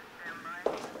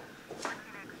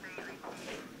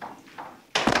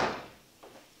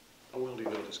 How well do you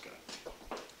know this guy?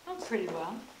 Oh, pretty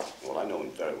well. Well, I know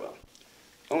him very well.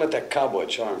 Don't let that cowboy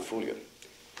charm fool you.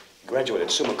 He graduated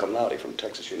summa cum laude from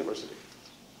Texas University.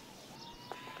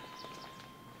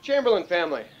 Chamberlain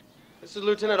family. This is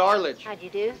Lieutenant Arledge. How'd you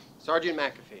do? Sergeant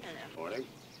McAfee. Morning.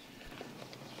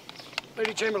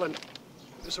 Lady Chamberlain,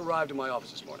 this arrived in my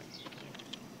office this morning.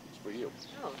 It's for you.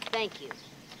 Oh, thank you.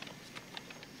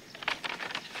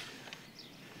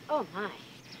 Oh,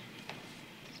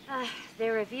 my.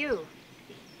 Their review.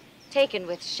 Taken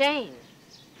with Shane.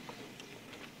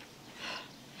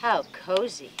 How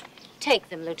cozy. Take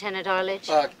them, Lieutenant Arledge.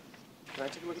 Can I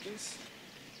take a look at this?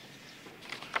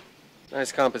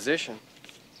 Nice composition.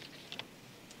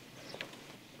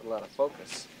 A lot of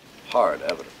focus. Hard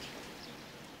evidence.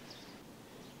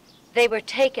 They were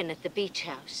taken at the beach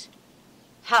house.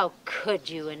 How could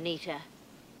you, Anita?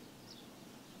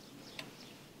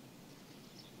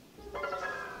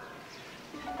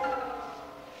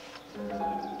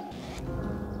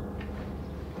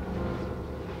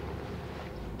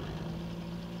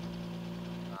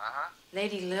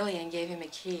 Lady Lillian gave him a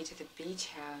key to the beach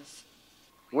house.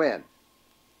 When?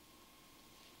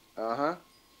 Uh-huh.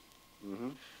 Mm-hmm.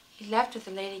 He left with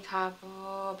the lady cop,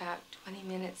 about 20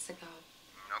 minutes ago.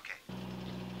 Okay.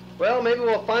 Well, maybe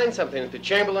we'll find something at the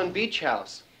Chamberlain Beach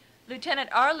House. Lieutenant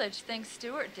Arledge thinks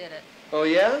Stewart did it. Oh,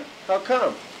 yeah? How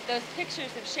come? Those pictures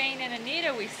of Shane and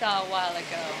Anita we saw a while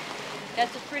ago.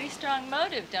 That's a pretty strong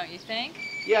motive, don't you think?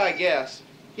 Yeah, I guess.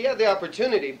 He had the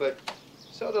opportunity, but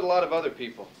so did a lot of other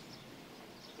people.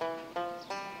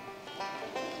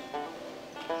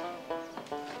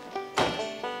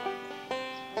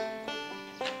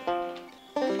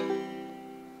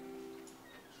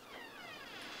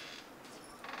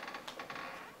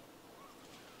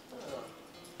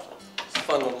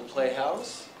 Fun little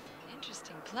playhouse.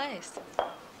 Interesting place.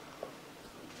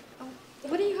 Oh,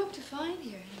 what do you hope to find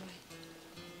here,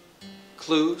 anyway?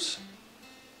 Clues,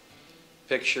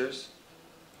 pictures,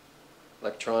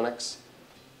 electronics.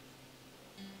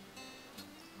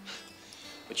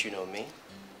 But you know me.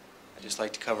 I just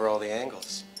like to cover all the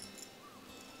angles.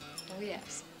 Oh,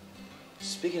 yes.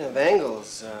 Speaking of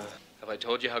angles, have I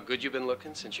told you how good you've been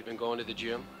looking since you've been going to the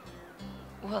gym?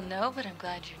 Well, no, but I'm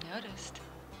glad you noticed.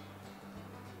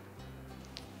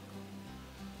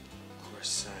 Of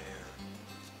course,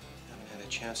 I haven't had a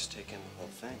chance to take in the whole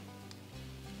thing.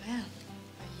 Well,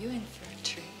 are you in for a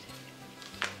treat?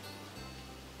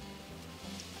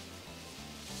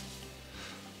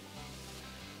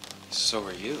 So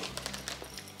are you.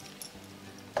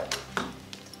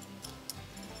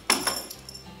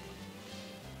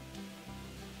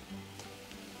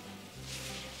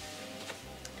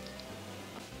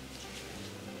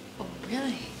 Oh,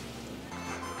 really?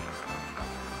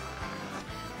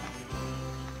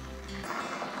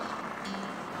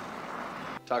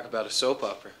 Talk about a soap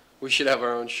opera. We should have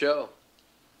our own show.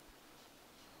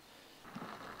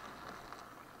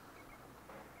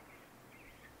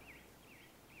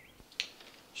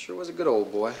 Sure was a good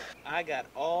old boy. I got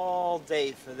all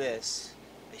day for this.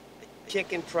 A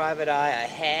chicken private eye, a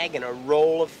hag, and a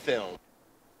roll of film.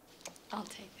 I'll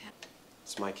take that.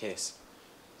 It's my case.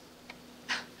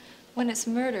 When it's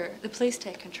murder, the police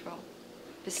take control.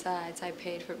 Besides, I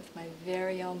paid for it with my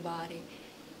very own body,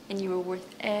 and you were worth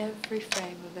every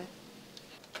frame of it.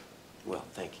 Well,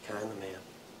 thank you kindly, ma'am.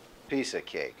 Piece of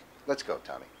cake. Let's go,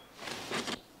 Tommy.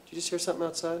 Did you just hear something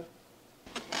outside?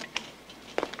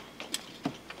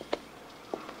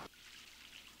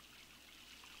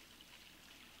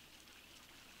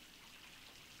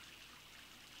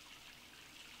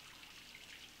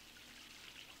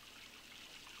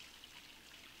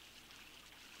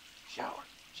 Shower.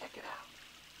 Check it out.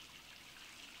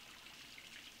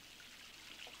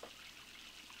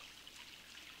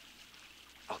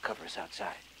 I'll cover us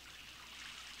outside.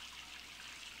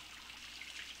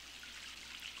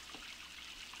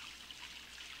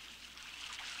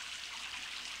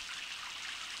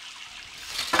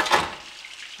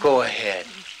 Go ahead.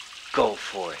 Go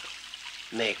for it.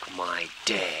 Make my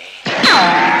day.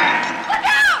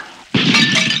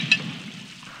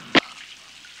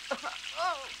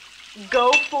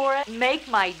 Go for it? Make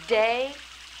my day?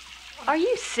 Are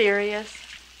you serious?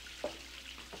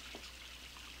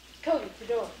 Cody, the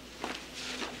door.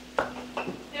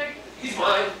 He's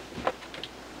mine.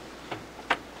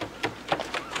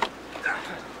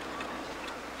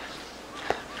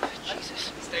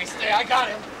 Jesus. Stay, I got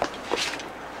him.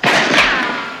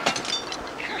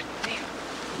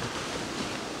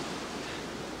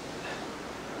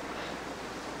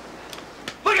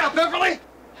 Now, Beverly!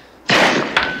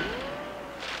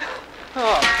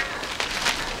 Oh.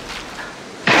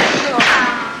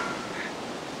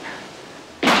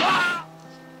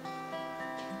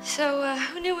 So,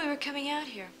 who knew we were coming out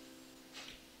here?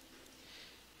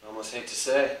 I almost hate to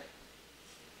say.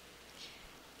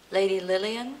 Lady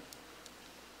Lillian?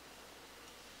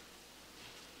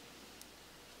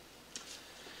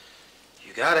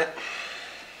 You got it.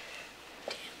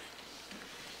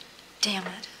 Damn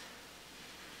it.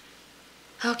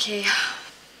 Okay.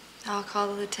 I'll call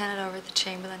the lieutenant over at the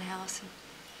Chamberlain house and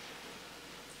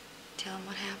tell him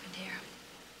what happened here.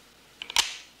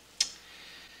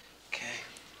 Okay.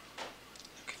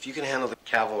 Look, if you can handle the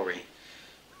cavalry,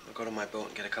 I'll go to my boat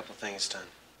and get a couple things done.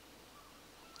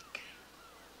 Okay.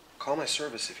 Call my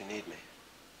service if you need me.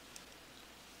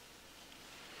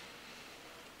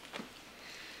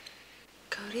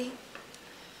 Cody?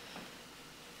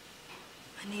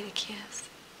 I need a kiss.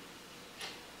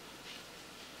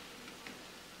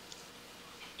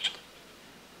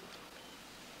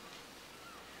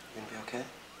 You gonna be okay?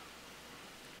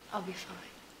 I'll be fine.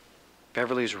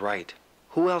 Beverly's right.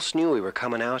 Who else knew we were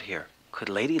coming out here? Could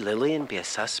Lady Lillian be a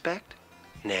suspect?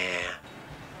 Nah.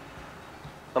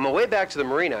 On my way back to the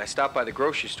marina, I stopped by the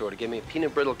grocery store to get me a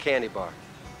peanut brittle candy bar.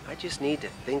 I just need to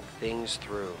think things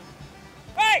through.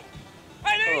 Hey!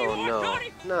 Hey, there you Oh, are, no.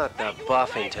 Tony! Not the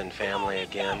Buffington family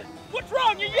again. What's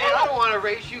wrong? You Hey, yellow? I don't want to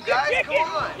race you guys. chicken.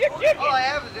 Come on. You're chicken. All I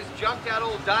have is this junked out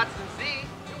old Datsun Z.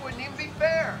 It wouldn't even be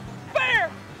fair.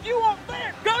 Fair! You want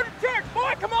fair? Go to church,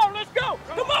 boy! Come on, let's go!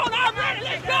 Come on, I'm ready,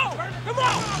 let's go! Come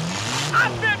on!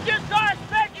 I've been just so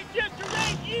expected just to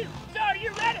raise you. So are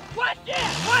you ready? Watch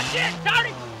this,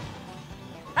 Tony!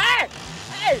 Hey!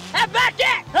 Hey, how about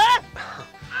that, huh?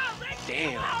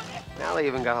 Damn. Now they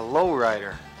even got a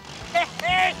lowrider.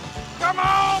 Hey, come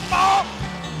on, boy!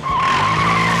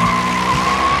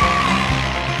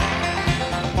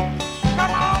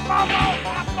 Come on, Bobo!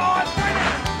 My boy's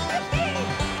ready!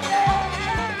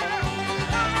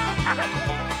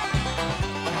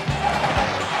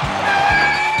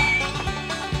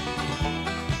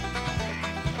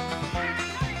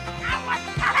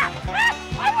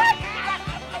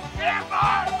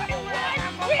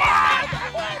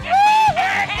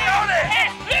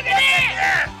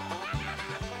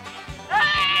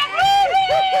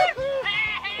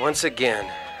 Once again,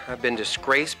 I've been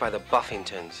disgraced by the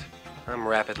Buffingtons. I'm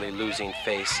rapidly losing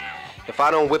face. If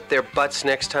I don't whip their butts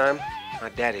next time, my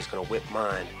daddy's gonna whip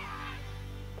mine.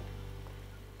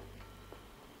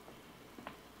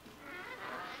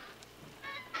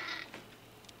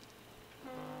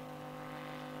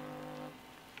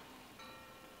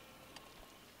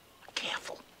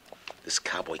 Careful. This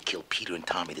cowboy killed Peter and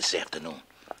Tommy this afternoon.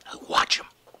 Watch him.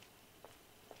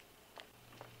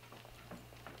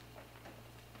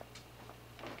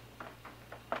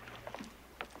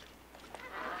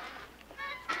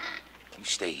 You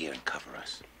stay here and cover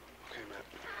us. Okay, Matt.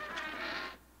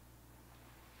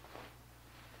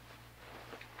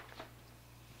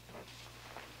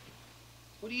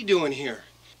 What are you doing here?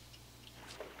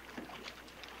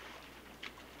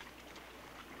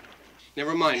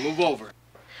 Never mind, move over.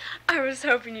 I was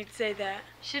hoping you'd say that.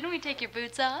 Shouldn't we take your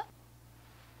boots off?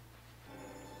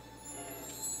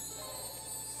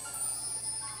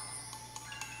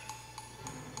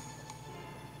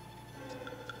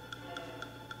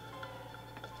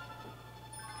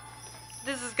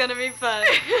 This is gonna be fun.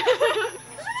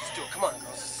 Just do it, come on,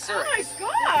 girls. This is serious. Oh my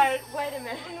God! Wait a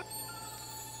minute.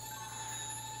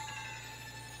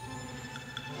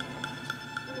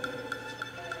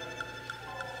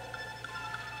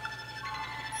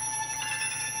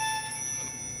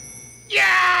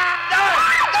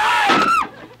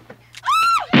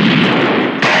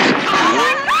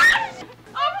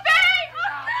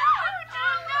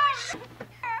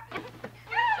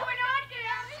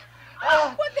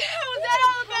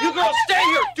 You girls stay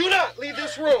here. Do not leave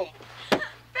this room. Faye,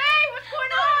 what's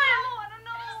going on? I don't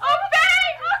know. Oh,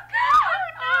 Faye! Oh,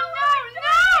 God! Oh,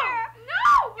 no! No!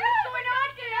 What's going on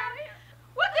here?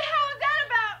 What the hell is that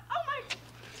about? Oh, my...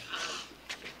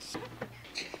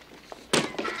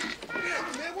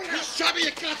 You shut me,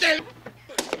 you goddamn...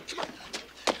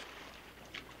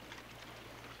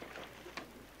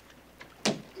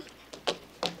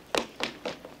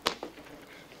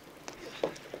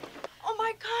 Oh,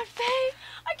 my God, Faye!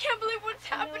 I can't believe what's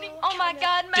happening. Oh, my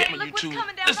God, Mary, Damn it, look you what's two.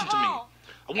 coming down Listen the to me. hall.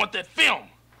 I want that film.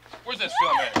 Where's that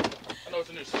film at? I know it's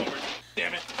in there somewhere.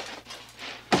 Damn it.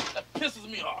 That pisses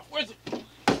me off. Where's it?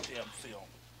 Damn film.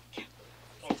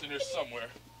 Oh, it's in there somewhere.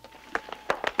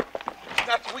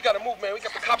 Doctor, we gotta move, man. We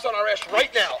got the cops on our ass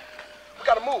right now. We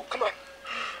gotta move. Come on.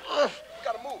 We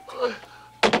gotta move. Come on.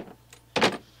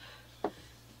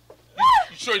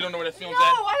 sure you don't know where that film's No,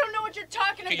 at? I don't know what you're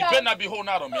talking Okay, about. you better not be holding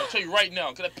out on me. I'll tell you right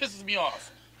now, because that pisses me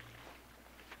off.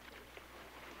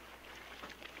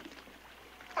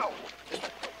 Ow.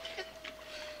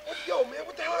 Yo, man,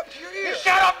 what the hell happened to your ear?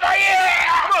 Shut up, my ear!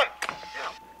 Come on.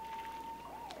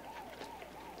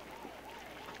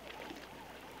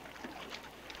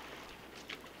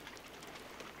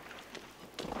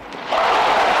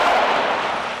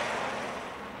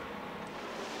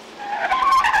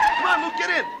 Come on, Luke, get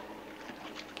in.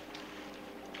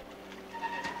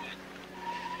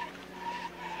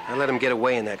 I let him get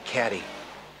away in that caddy.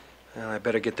 Well, I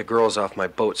better get the girls off my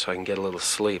boat so I can get a little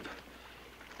sleep.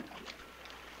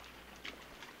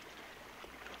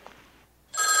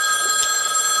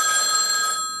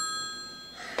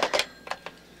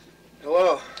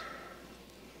 Hello.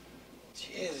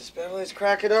 Jesus, Beverly's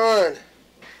cracking on.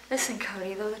 Listen,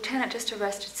 Cody, the lieutenant just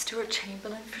arrested Stuart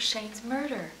Chamberlain for Shane's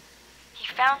murder. He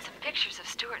found some pictures of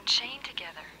Stuart and Shane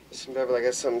together. Listen, Beverly, I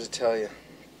got something to tell you.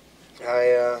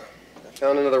 I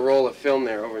found another roll of film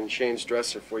there over in Shane's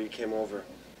dresser before you came over.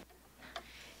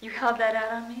 You held that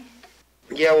out on me?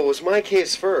 Yeah, well, it was my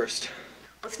case first.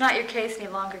 Well, it's not your case any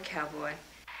longer, cowboy.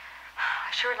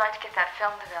 I sure would like to get that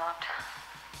film developed.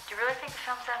 Do you really think the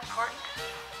film's that important?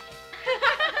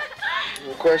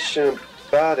 No question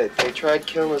about it. They tried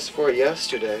killing us for it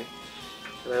yesterday.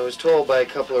 And I was told by a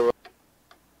couple of...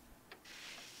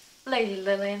 Lady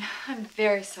Lillian, I'm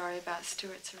very sorry about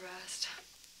Stuart's arrest.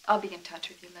 I'll be in touch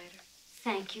with you later.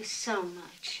 Thank you so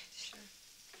much. Sure.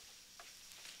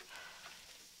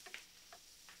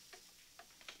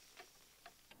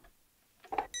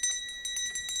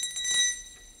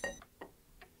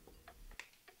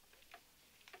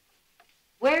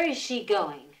 Where is she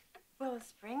going? Willow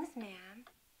Springs, ma'am.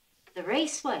 The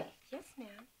raceway. Yes,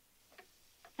 ma'am.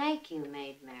 Thank you,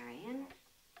 Maid Marian.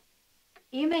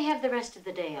 You may have the rest of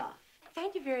the day off.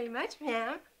 Thank you very much,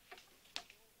 ma'am.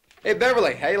 Hey,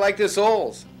 Beverly, how you like this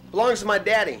Olds? Belongs to my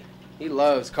daddy. He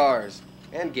loves cars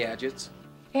and gadgets.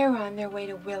 They're on their way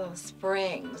to Willow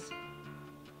Springs.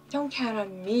 Don't count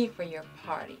on me for your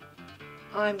party.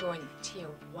 I'm going to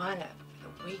Tijuana for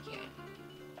the weekend.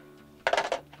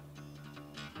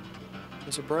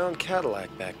 There's a brown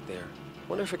Cadillac back there.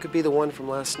 Wonder if it could be the one from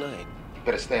last night. You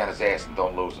better stay on his ass and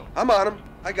don't lose him. I'm on him.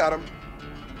 I got him.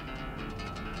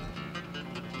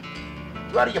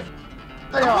 Ready, you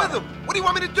I'm with him. What do you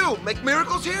want me to do? Make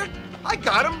miracles here? I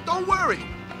got him. Don't worry.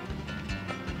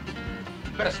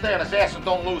 You better stay on his ass and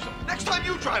don't lose him. Next time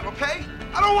you drive, okay?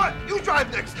 I don't want you drive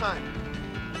next time.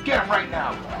 Get him right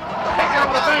now. Take him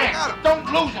over the van. Don't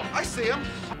lose him. I see him.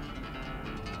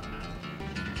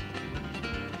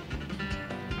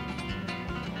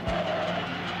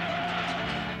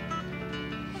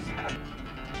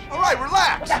 All right,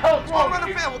 relax. What the hell's Let's wrong go run with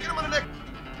a you? van. We'll get him on the next.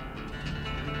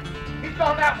 He's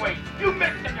going that way. You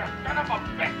missed it, you son of a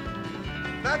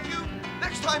bitch. Matthew,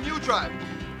 next time you drive.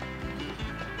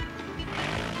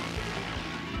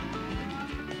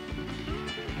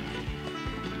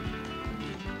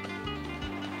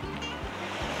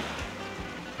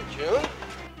 June?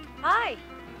 Hi.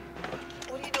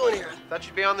 What are you doing here? Thought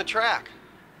you'd be on the track.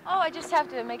 Oh, I just have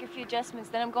to make a few adjustments,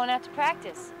 then I'm going out to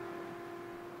practice.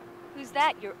 Who's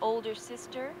that, your older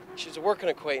sister? She's a working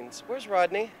acquaintance. Where's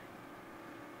Rodney?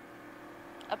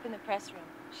 Up in the press room.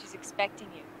 She's expecting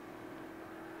you.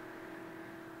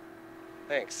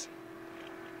 Thanks.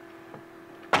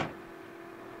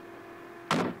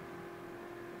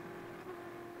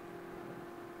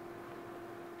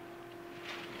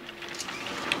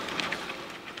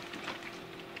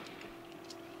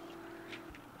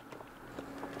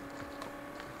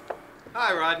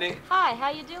 Hi, Rodney. Hi, how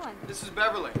you doing? This is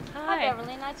Beverly. Hi,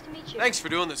 Beverly. Nice to meet you. Thanks for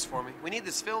doing this for me. We need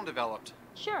this film developed.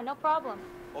 Sure, no problem.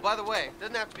 Well, by the way, it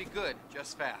doesn't have to be good,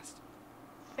 just fast.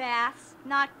 Fast,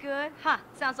 not good? Huh,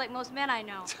 sounds like most men I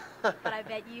know. But I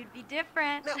bet you'd be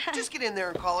different. Now, just get in there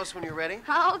and call us when you're ready.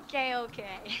 Okay,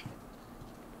 okay.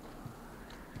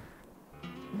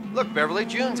 Look, Beverly,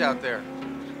 June's out there.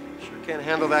 Sure can't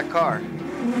handle that car.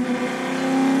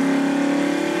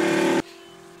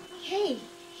 Hey,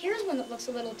 here's one that looks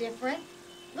a little different.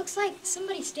 Looks like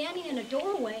somebody standing in a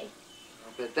doorway.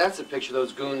 I bet that's a picture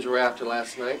those goons were after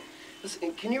last night.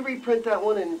 Listen, can you reprint that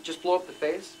one and just blow up the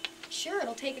face? Sure,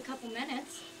 it'll take a couple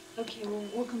minutes. Okay,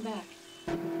 we'll come back.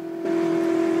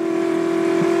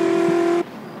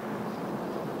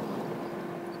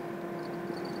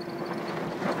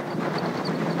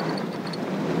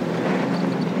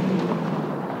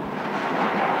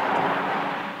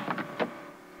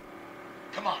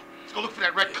 Come on, let's go look for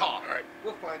that red car. All right,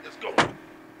 we'll find this. Go.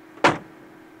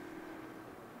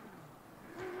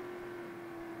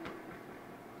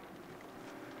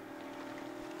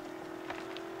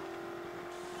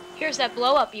 Here's that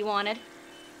blow-up you wanted.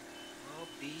 I'll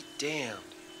be damned.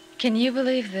 Can you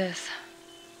believe this?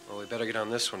 Well, we better get on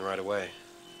this one right away.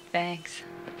 Thanks.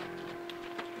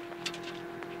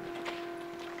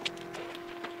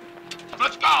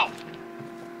 Let's go!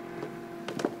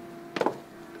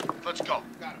 Let's go.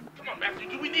 Got him. Come on, Matthew.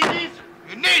 Do we need these?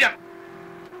 You need them!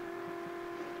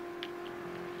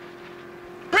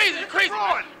 Crazy, you're crazy.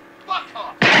 Run! Fuck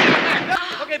off!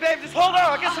 Okay, babe, just hold on.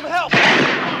 I'll get some help.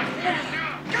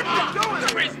 Get what you're doing!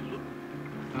 Crazy.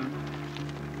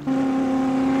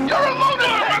 You're a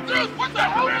lunatic! What the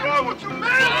hell is wrong with you,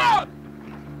 man?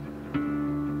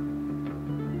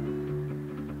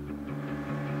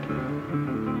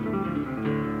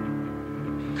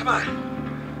 Come on.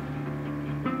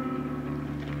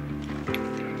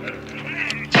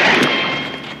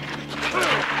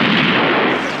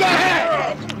 Go ahead!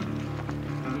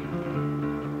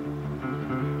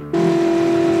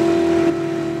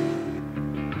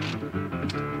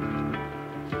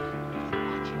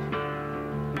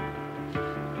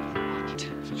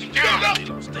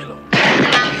 Stay low.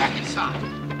 Back inside.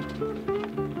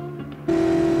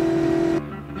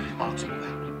 Come on, some of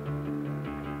that.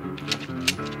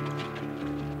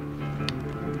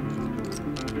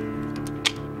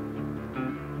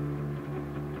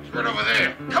 Right over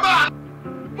there. Come on!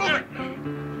 Move it!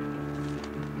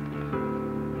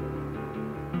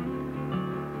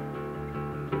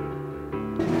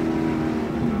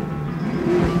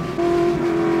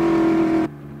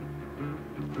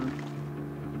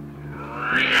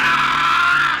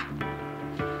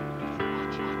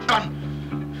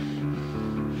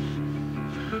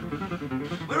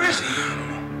 Where is he?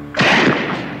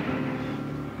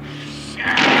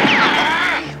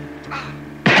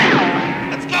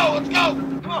 Let's go! Let's go!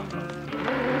 Come on.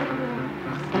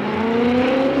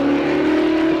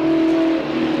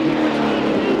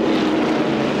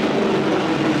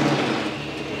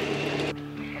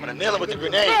 I'm gonna nail him with the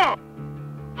grenade. No!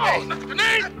 Oh, not the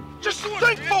grenade! Just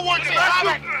think for once,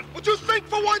 Matthew! Would you think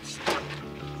for once?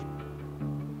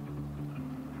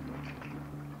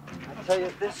 I'll tell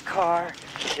you, this car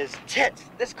is tit.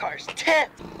 This car's tit.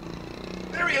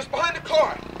 There he is, behind the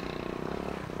car.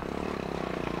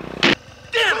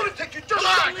 Damn it! Lunatic, you just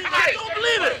I don't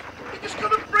believe it! You just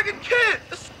killed a friggin' kid!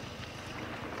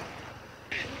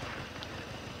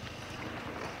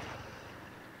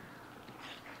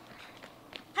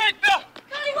 Great, Bill!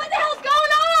 Honey, what the hell's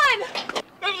going on?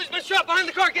 Beverly's been shot behind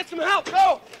the car. Get some help.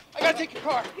 No! I gotta take your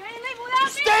car. You ain't leaving without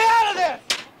me? Stay out of this!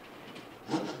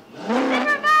 It's in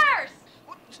reverse!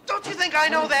 Don't you think I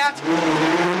know that?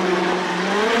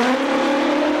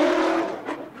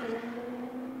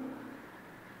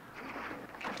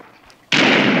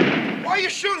 Why are you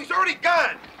shooting? He's already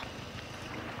gone!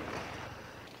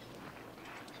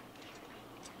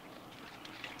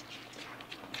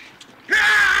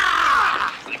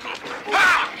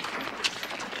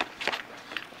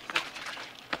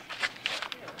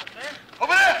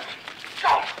 Over there! Go!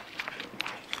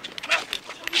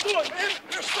 What are you doing, man?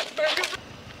 You're sick, man.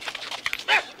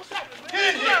 Matthew, what's happening, man?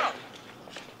 Get in here!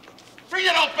 Bring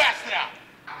that old bastard out!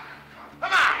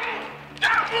 Come on!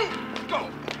 Down! Let's go!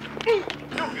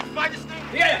 You find this thing?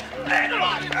 Yeah. Come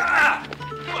on!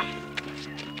 Come on!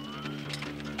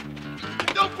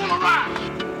 Don't fool around!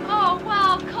 Oh,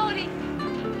 wow, Cody.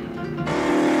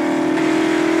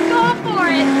 Go for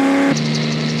it.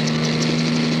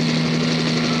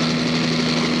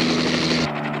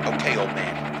 Okay, old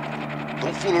man.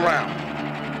 Don't fool around.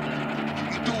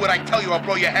 You do what I tell you, I'll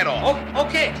blow your head off. Oh,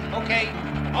 okay.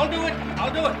 I'll do it.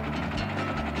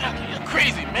 Matthew, you're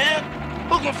crazy, man.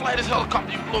 Who's gonna fly this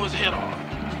helicopter and blow his head off?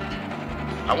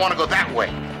 I want to go that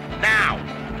way. Now!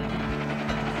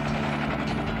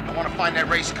 I want to find that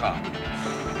race car.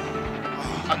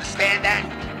 Understand that?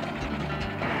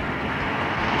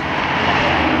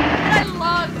 I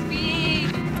love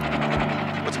speed.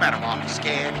 What's the matter, Mom? You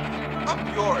scared?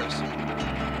 I'm yours.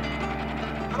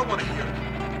 I don't want to hear it.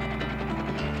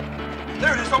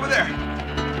 There it is, over there.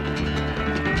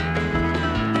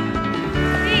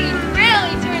 He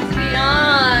really turns me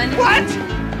on. What?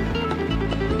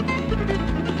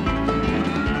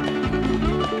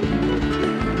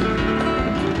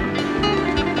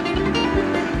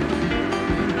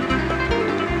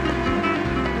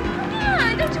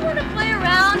 Don't you want to play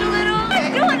around a little? What are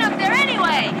you doing up there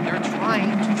anyway? They're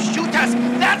trying to shoot us.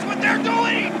 That's what they're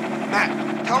doing. Matt,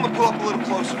 tell him to pull up a little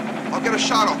closer. I'll get a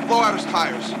shot off, blow out his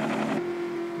tires.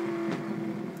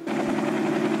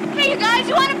 Hey, you guys,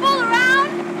 you want to fool around?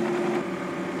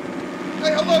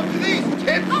 Say hello to these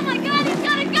tits! Oh my God, he's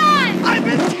got a gun! I've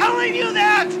been telling you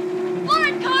that!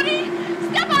 Forward, Cody!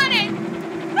 Step on it!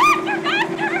 Faster,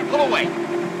 faster! Pull away.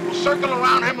 We'll circle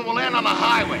around him and we'll land on the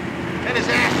highway. Then his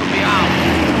ass will be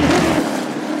out.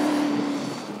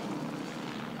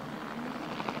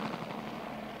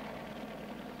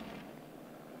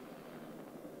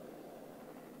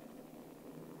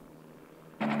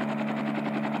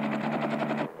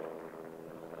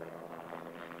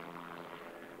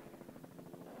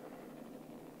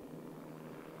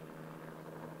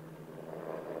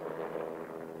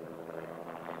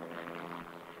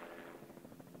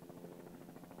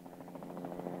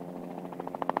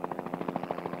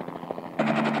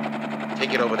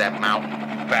 Take it over that mountain,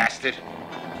 you bastard.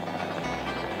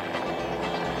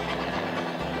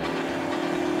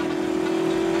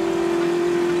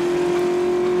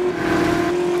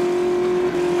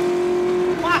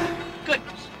 My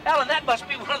goodness, Ellen, that must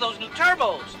be one of those new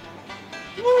turbos.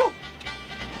 Woo!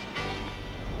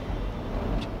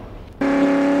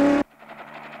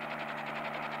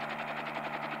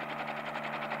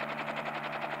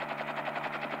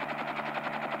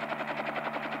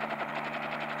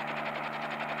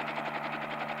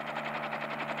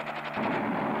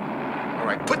 All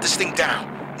right, put this thing down,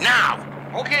 now!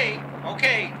 Okay,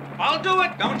 I'll do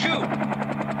it, don't you?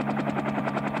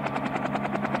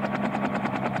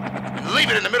 And leave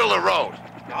it in the middle of the road.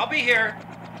 I'll be here.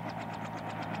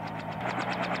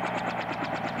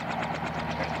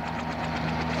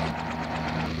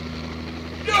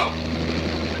 Yo!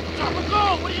 Drop a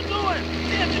go! What are you doing?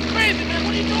 Damn, you're crazy, man.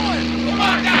 What are you doing? Come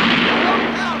on down!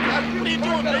 What are you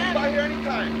doing, man? I'll be here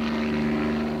anytime.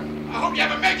 I hope you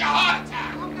have a major heart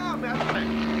attack. Look out,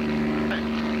 man.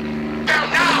 Down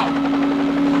now!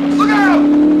 Look out!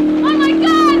 Oh my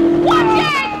God! Watch it!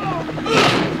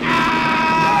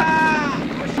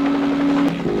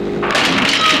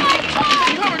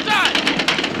 Cover, die!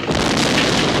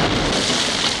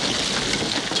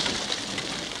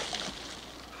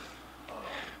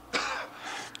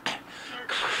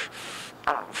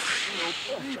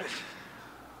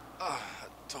 I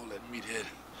told that meathead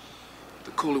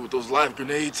to cool it with those live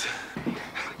grenades.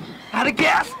 Out of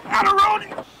gas, out of road.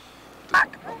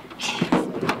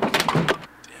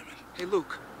 Hey,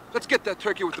 Luke, let's get that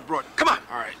turkey with the broad. Come on.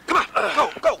 All right. Come on.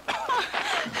 Go.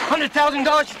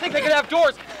 $100,000. You think they could have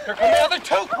doors? Here come the other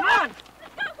two. Come on.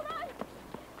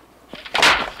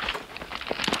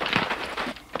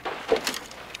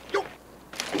 Yo,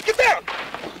 get down.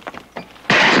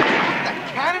 That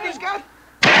cannon he's got?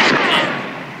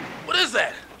 What is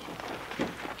that?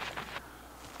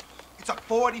 It's a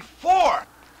 44.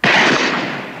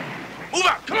 Move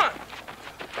out, come on!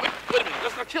 Wait a minute,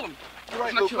 let's not kill him. You're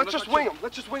right, Luke. Let's just wing him.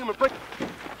 Let's just wing him and break.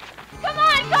 Come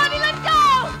on, Tommy, let's go!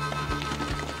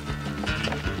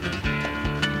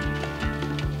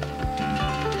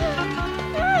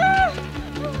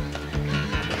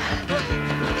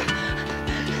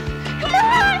 Come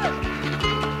on!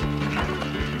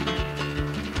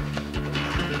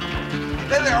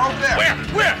 There, over there.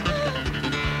 Where?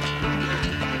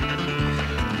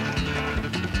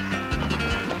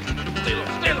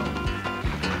 Stay low.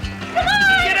 Come on!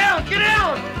 Get out! Come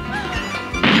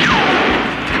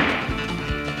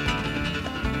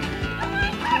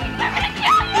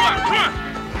on!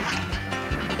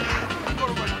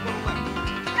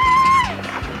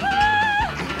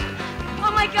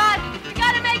 Oh my God! You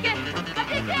gotta make it! Let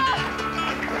me down!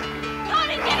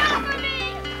 Tony, get off of me!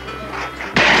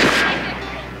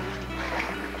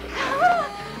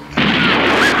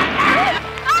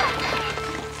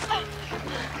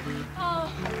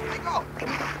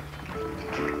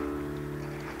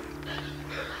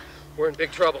 We're in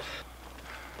big trouble.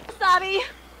 Bobby!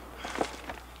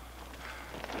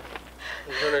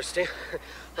 You don't understand.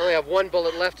 I only have one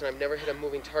bullet left, and I've never hit a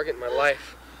moving target in my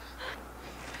life.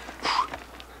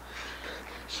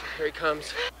 Here he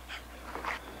comes.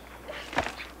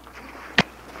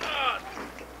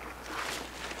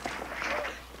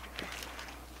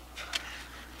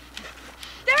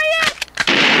 There he is!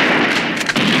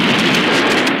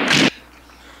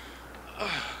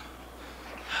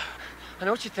 I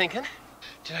know what you're thinking.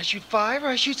 Did I shoot 5 or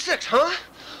I shoot 6, huh?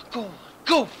 Go on,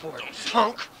 go for it,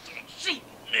 punk. Shoot,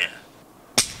 man.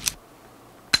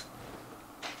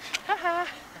 Ha-ha.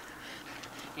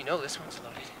 You know this one's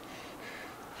loaded.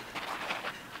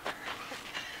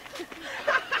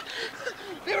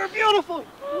 They were beautiful.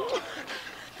 All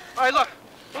right, look.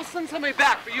 We'll send somebody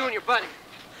back for you and your buddy.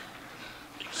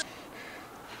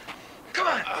 Come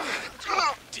on.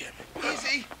 Oh, damn it.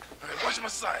 Easy. All right, watch my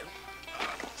side.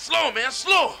 Slow, man,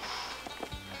 slow.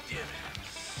 Damn it.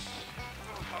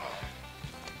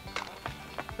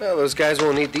 Well, those guys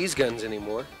won't need these guns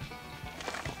anymore.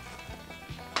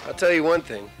 I'll tell you one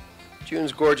thing.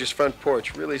 June's gorgeous front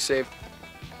porch really saved...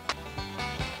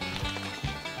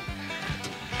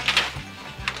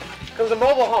 comes a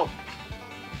mobile home.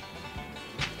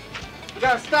 We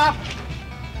gotta stop.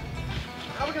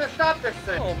 How are we gonna stop this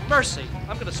thing? Oh, mercy.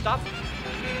 I'm gonna stop.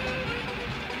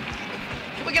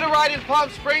 Can we get a ride in Palm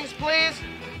Springs, please?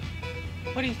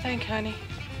 What do you think, honey?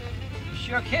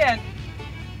 Sure can.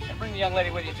 And bring the young lady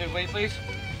with you, too, will you, please?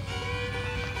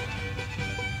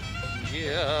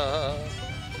 Yeah.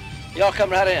 Y'all come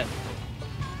right in.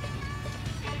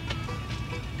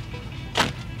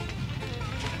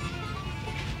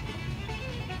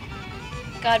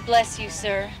 God bless you,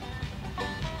 sir.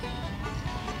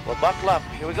 Well, buckle up.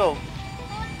 Here we go.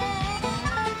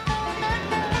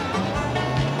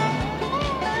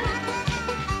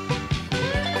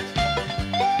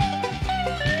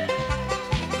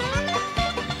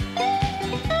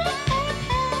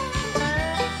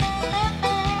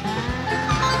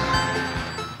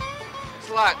 Thanks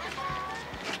a lot.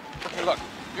 Okay, look,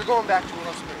 you're going back to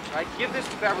Willow Springs, right? Give this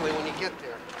to Beverly when you get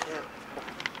there. Yeah.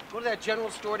 Go to that general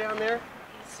store down there.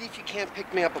 See if you can't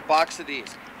pick me up a box of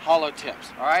these hollow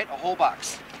tips, all right? A whole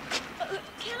box.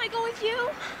 Can I go with you?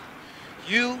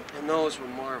 You and those were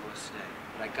marvelous today,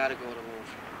 but I gotta go alone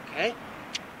for you, okay?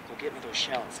 Go get me those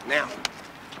shells, now.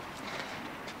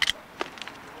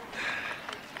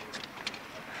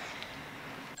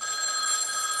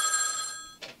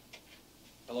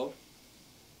 Hello?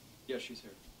 Yes, she's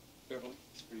here. Beverly,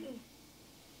 it's for you.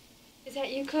 Is that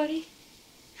you, Cody?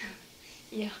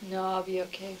 Yeah, no, I'll be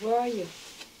okay. Where are you?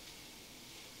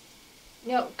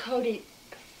 No, Cody,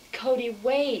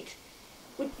 wait.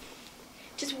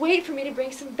 Just wait for me to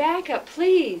bring some backup,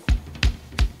 please.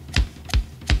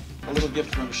 A little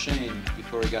gift from Shane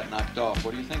before he got knocked off.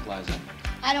 What do you think, Liza?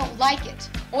 I don't like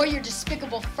it, or your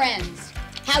despicable friends.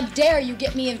 How dare you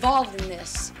get me involved in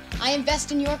this? I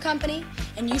invest in your company,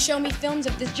 and you show me films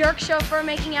of this jerk chauffeur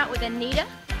making out with Anita?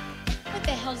 What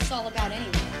the hell is this all about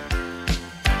anyway?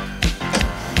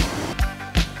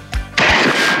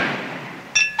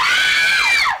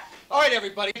 All right,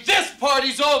 everybody, this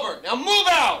party's over. Now move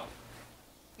out!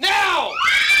 Now!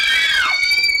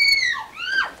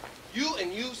 You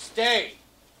and you stay.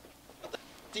 What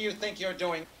do you think you're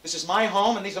doing? This is my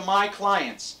home and these are my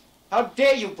clients. How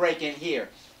dare you break in here?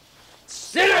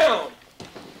 Sit down!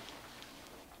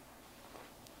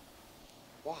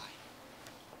 Why?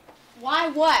 Why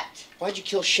what? Why'd you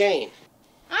kill Shane?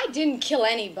 I didn't kill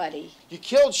anybody. You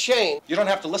killed Shane. You don't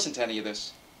have to listen to any of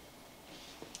this.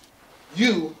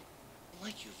 You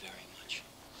like you very much.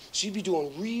 So you'd be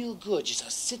doing real good just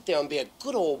to sit there and be a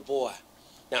good old boy.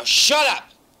 Now shut up!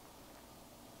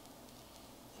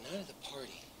 The night of the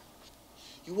party,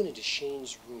 you went into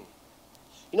Shane's room.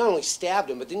 You not only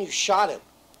stabbed him, but then you shot him.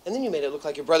 And then you made it look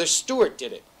like your brother Stuart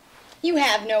did it. You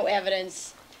have no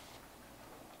evidence.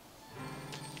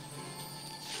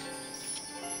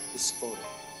 This photo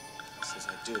says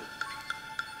I do.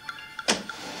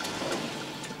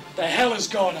 The hell is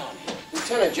going on here?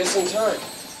 Lieutenant, just in time.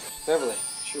 Beverly,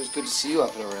 sure was good to see you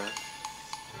up and around.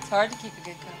 It's hard to keep a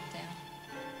good cop down.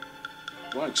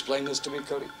 You want to explain this to me,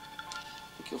 Cody? I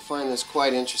think you'll find this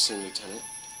quite interesting, Lieutenant.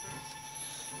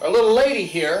 Our little lady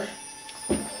here,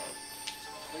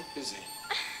 quite busy.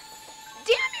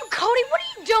 Damn you, Cody, what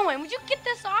are you doing? Would you get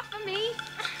this off of me?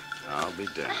 I'll be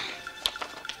damned.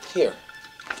 Here,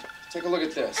 take a look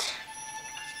at this.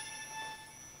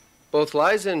 Both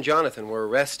Liza and Jonathan were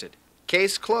arrested.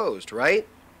 Case closed, right?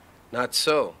 Not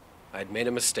so. I'd made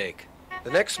a mistake. The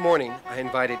next morning, I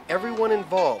invited everyone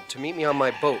involved to meet me on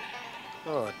my boat.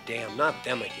 Oh, damn, not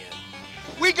them again.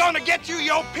 We gonna get you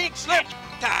your pink slip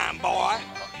time, boy.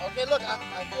 Okay, look,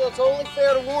 I feel it's only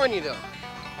fair to warn you, though.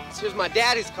 Here's my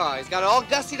daddy's car. He's got it all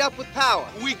gussied up with power.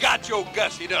 We got your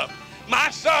gussied up. My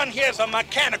son here's a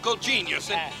mechanical genius,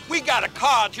 and we got a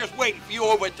car just waiting for you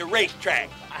over at the racetrack.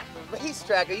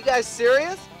 Racetrack? Are you guys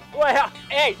serious? Well,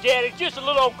 hey, Dad, it's just a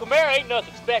little old Camaro. Ain't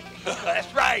nothing special.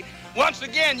 That's right. Once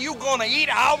again, you gonna eat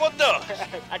our dust.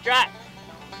 That's right.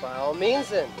 By all means,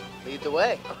 then, lead the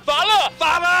way. Follow!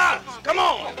 Follow us! Come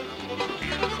on!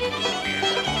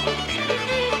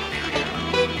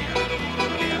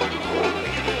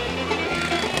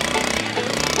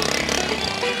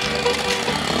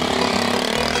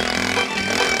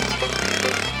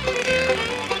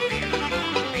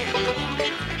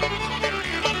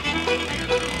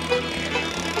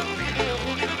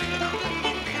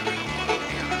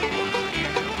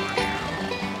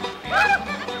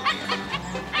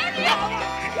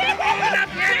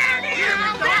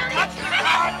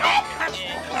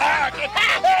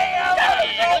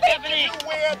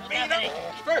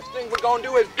 First thing we're gonna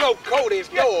do is blow Cody's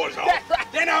doors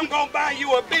off. Then I'm gonna buy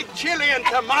you a big chili and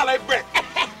tamale breakfast.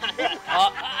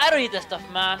 I don't eat that stuff,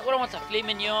 man. What I want is a filet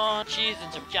mignon, cheese,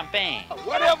 and some champagne.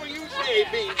 Whatever you say,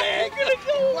 beanbag.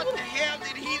 What the hell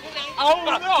did he say? Oh,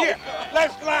 no. Here,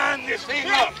 let's line this thing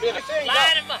up. Line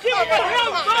him up. Come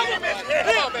on, baby.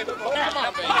 Come on, baby.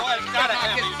 Boy's gotta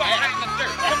have his back in the dirt.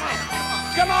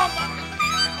 Come on.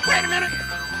 Wait a minute.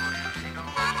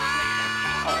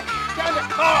 Turn the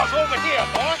car's over here,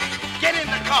 boy. Get in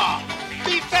the car.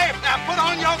 Be safe now. Put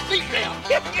on your seatbelt.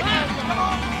 Come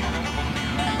on.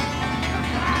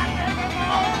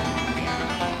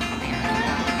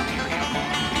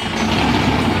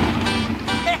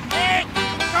 Hey,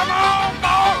 come on, boy.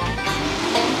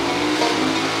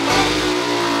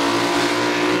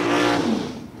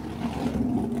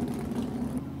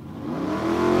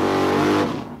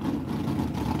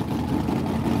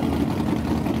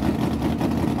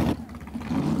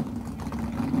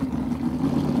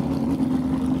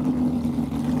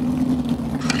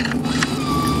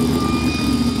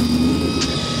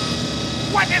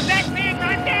 What is that thing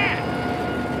right there?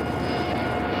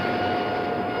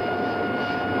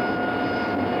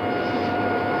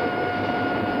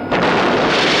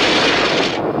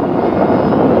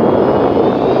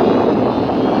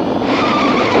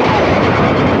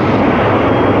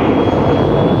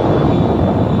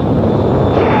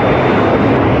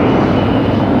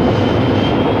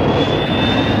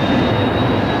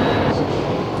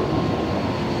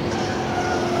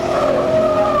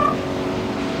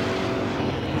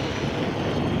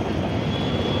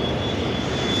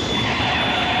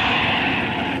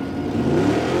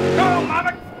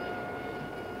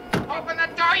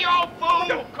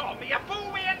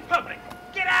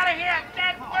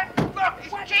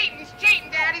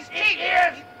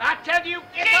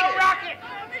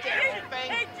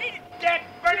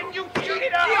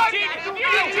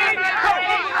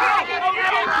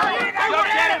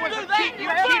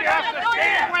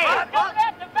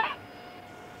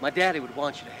 My daddy would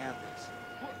want you to have this.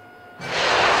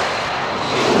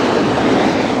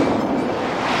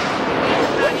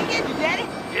 What did you get, Daddy?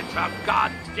 It's a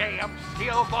goddamn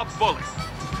silver bullet.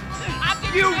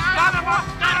 You son of a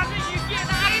gun!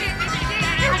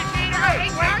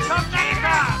 Wait till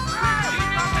daytime!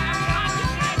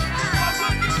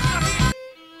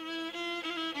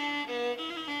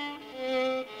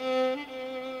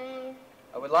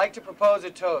 I would like to propose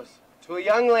a toast to a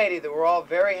young lady that we're all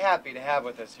very happy to have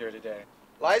with us here today.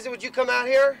 Liza, would you come out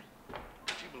here?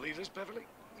 Would you believe this, Beverly?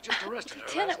 We just arrested her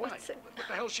Lieutenant, last what's night. What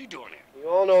the hell's she doing here? You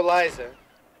all know Liza.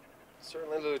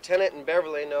 Certainly the Lieutenant and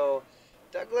Beverly know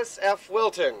Douglas F.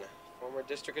 Wilton, former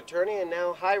district attorney and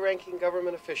now high-ranking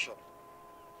government official.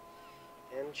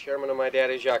 And chairman of my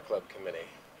daddy's yacht club committee.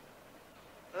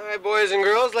 All right, boys and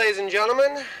girls, ladies and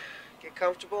gentlemen, get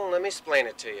comfortable and let me explain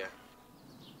it to you.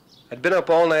 I'd been up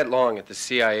all night long at the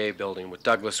CIA building with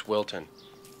Douglas Wilton.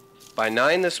 By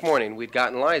 9 this morning, we'd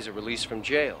gotten Liza released from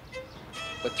jail.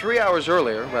 But 3 hours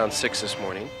earlier, around 6 this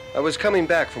morning, I was coming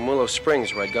back from Willow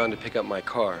Springs where I'd gone to pick up my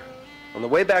car. On the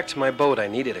way back to my boat, I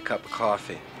needed a cup of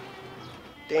coffee.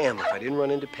 Damn, if I didn't run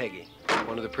into Peggy,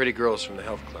 one of the pretty girls from the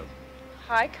health club.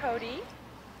 Hi, Cody.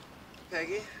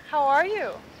 Peggy? How are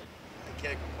you? I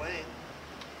can't complain.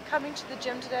 Coming to the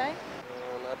gym today?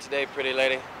 Not today, pretty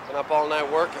lady. Been up all night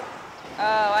working.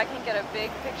 Oh, I can get a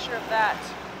big picture of that.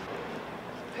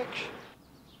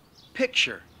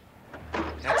 Picture.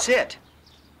 That's it.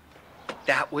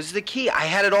 That was the key. I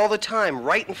had it all the time,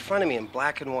 right in front of me in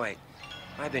black and white.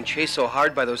 I've been chased so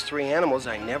hard by those three animals,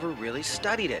 I never really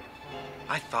studied it.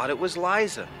 I thought it was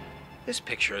Liza. This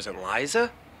picture isn't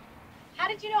Liza. How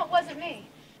did you know it wasn't me?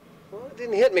 Well, it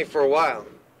didn't hit me for a while.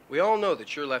 We all know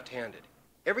that you're left-handed.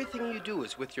 Everything you do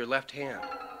is with your left hand.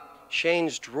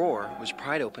 Shane's drawer was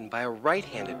pried open by a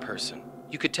right-handed person.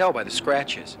 You could tell by the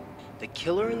scratches. The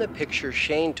killer in the picture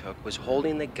Shane took was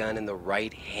holding the gun in the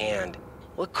right hand.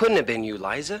 Well, it couldn't have been you,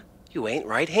 Liza. You ain't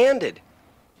right-handed.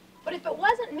 But if it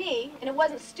wasn't me, and it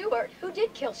wasn't Stuart, who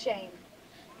did kill Shane?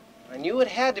 I knew it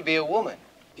had to be a woman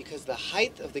because the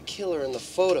height of the killer in the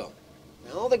photo.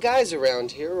 Now, all the guys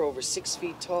around here are over 6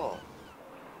 feet tall.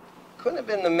 Couldn't have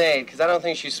been the maid because I don't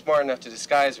think she's smart enough to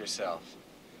disguise herself.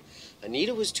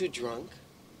 Anita was too drunk.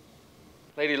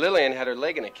 Lady Lillian had her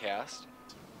leg in a cast.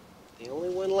 The only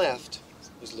one left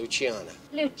was Luciana.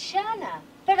 Luciana?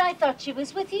 But I thought she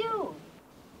was with you.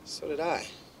 So did I.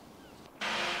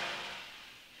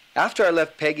 After I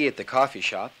left Peggy at the coffee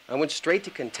shop, I went straight to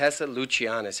Contessa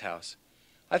Luciana's house.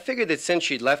 I figured that since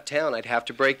she'd left town, I'd have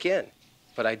to break in.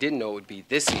 But I didn't know it would be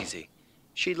this easy.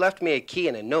 She'd left me a key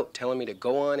and a note telling me to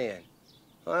go on in.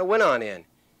 Well, I went on in,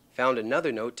 found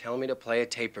another note telling me to play a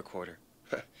tape recorder.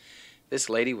 This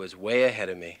lady was way ahead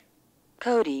of me.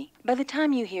 Cody, by the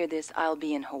time you hear this, I'll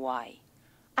be in Hawaii.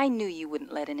 I knew you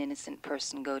wouldn't let an innocent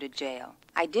person go to jail.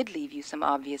 I did leave you some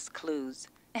obvious clues,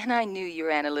 and I knew your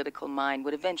analytical mind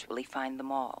would eventually find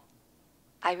them all.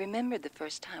 I remembered the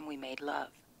first time we made love.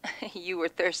 You were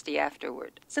thirsty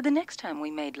afterward. So the next time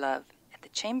we made love, at the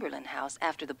Chamberlain house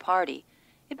after the party,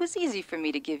 it was easy for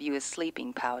me to give you a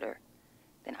sleeping powder.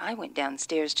 Then I went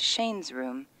downstairs to Shane's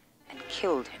room and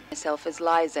killed him myself as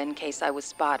Liza in case I was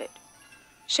spotted.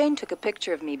 Shane took a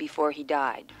picture of me before he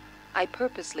died. I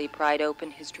purposely pried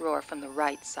open his drawer from the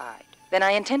right side. Then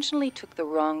I intentionally took the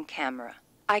wrong camera.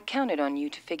 I counted on you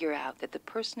to figure out that the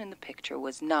person in the picture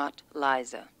was not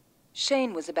Liza.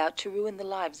 Shane was about to ruin the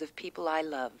lives of people I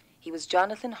love. He was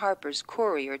Jonathan Harper's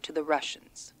courier to the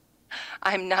Russians.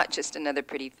 I'm not just another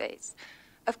pretty face.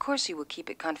 Of course you will keep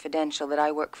it confidential that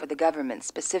I work for the government,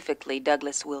 specifically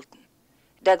Douglas Wilton.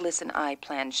 Douglas and I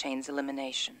planned Shane's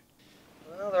elimination.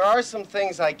 Well, there are some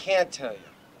things I can't tell you.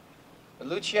 But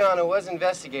Luciano was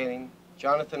investigating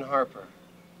Jonathan Harper.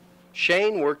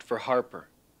 Shane worked for Harper.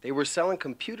 They were selling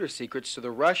computer secrets to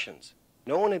the Russians.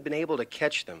 No one had been able to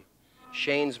catch them.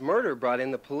 Shane's murder brought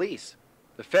in the police.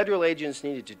 The federal agents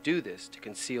needed to do this to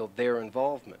conceal their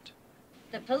involvement.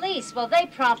 The police, well, they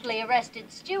promptly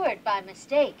arrested Stewart by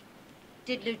mistake.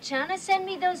 Did Luciana send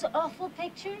me those awful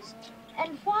pictures?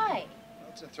 And why?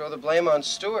 Well, to throw the blame on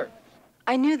Stewart.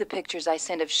 I knew the pictures I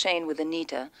sent of Shane with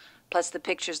Anita, plus the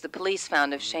pictures the police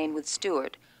found of Shane with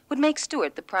Stewart, would make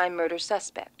Stewart the prime murder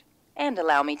suspect, and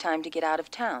allow me time to get out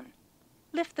of town.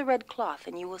 Lift the red cloth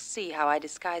and you will see how I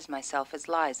disguise myself as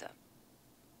Liza.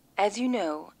 As you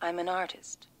know, I'm an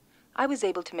artist. I was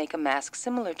able to make a mask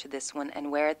similar to this one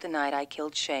and wear it the night I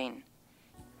killed Shane.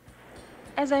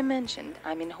 As I mentioned,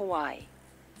 I'm in Hawaii.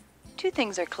 Two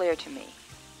things are clear to me.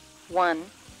 One,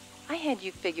 I had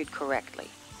you figured correctly.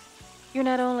 You're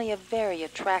not only a very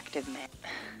attractive man.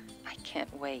 I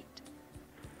can't wait.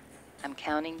 I'm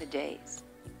counting the days.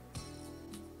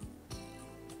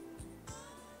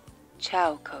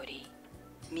 Ciao, Cody.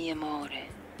 Mi amore.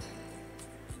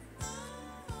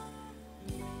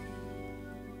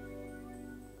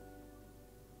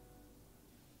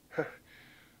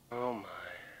 Oh, my.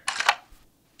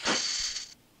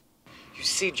 You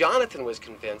see, Jonathan was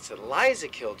convinced that Liza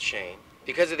killed Shane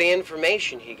because of the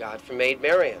information he got from Maid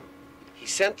Marian. He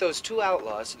sent those two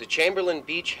outlaws to the Chamberlain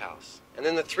beach house, and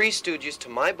then the three stooges to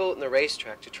my boat in the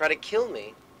racetrack to try to kill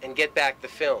me and get back the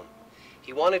film.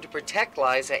 He wanted to protect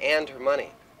Liza and her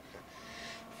money.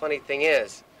 Funny thing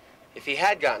is, if he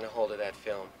had gotten a hold of that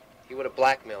film, he would have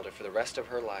blackmailed her for the rest of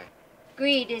her life.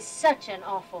 Greed is such an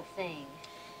awful thing.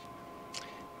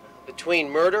 Between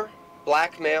murder,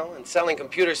 blackmail, and selling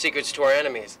computer secrets to our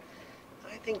enemies,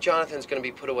 I think Jonathan's going to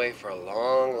be put away for a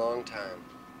long, long time.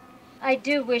 I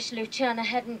do wish Luciana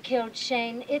hadn't killed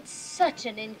Shane. It's such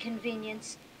an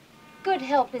inconvenience. Good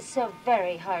help is so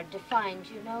very hard to find,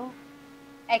 you know.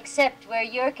 Except where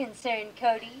you're concerned,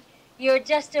 Cody. You're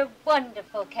just a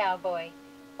wonderful cowboy.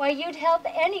 Why, you'd help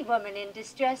any woman in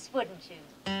distress, wouldn't you?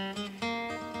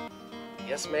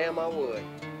 Yes, ma'am, I would.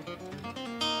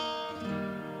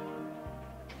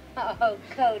 Oh,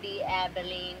 Cody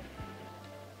Abilene.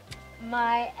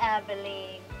 My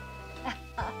Abilene.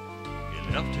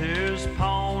 He left his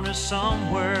pony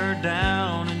somewhere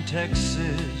down in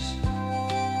Texas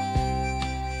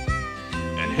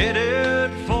and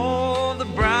headed for the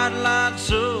bright lights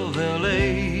of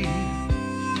L.A.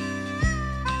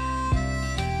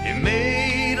 He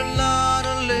made a lot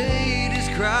of ladies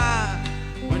cry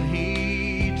when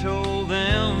he told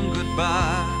them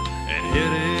goodbye and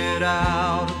headed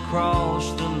out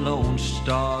across the Lone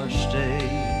Star State.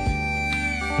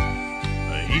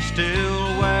 He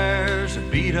still wears a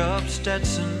beat-up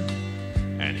Stetson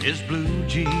and his blue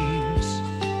jeans,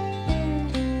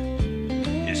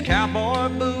 his cowboy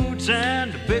boots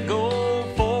and a big old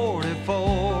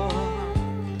 44.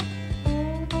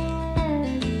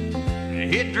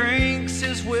 He drinks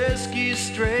his whiskey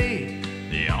straight.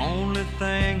 The only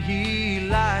thing he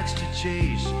likes to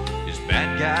chase is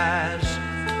bad guys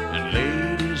and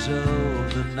ladies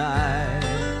of the night.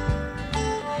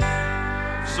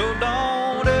 So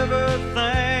don't ever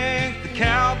think the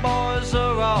cowboys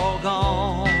are all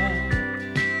gone,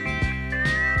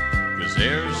 'cause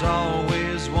there's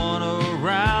always one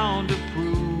around to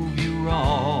prove you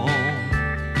wrong.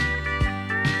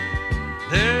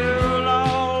 There'll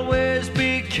always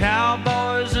be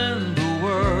cowboys in the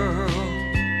world.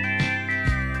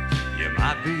 You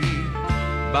might be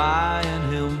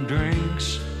buying him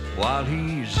drinks while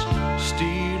he's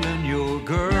stealing your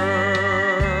girl.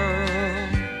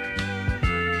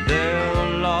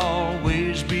 There'll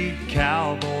always be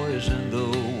cowboys in the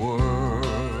world.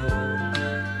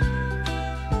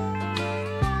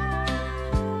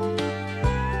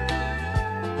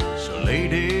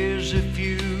 Ladies, if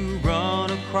you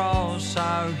run across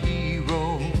our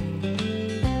hero,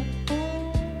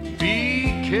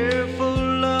 be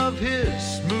careful of his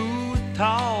smooth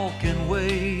talking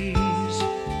ways.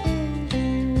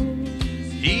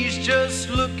 He's just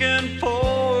looking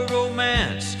for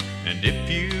romance, and if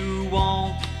you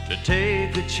want to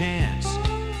take a chance,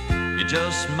 it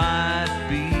just might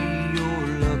be your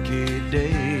lucky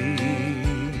day.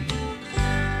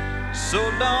 So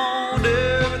don't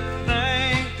ever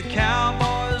think the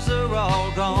cowboys are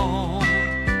all gone.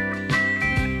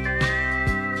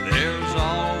 There's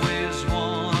always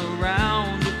one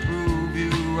around to prove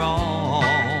you wrong.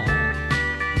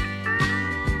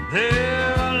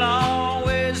 There'll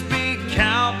always be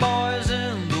cowboys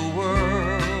in the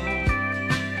world.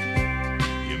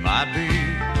 You might be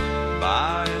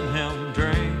buying him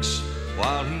drinks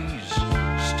while he's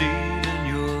stealing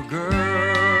your girl.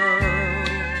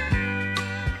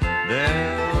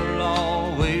 There'll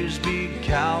always be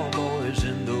cowboys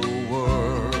in the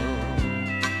world.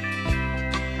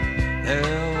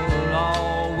 There'll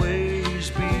always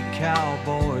be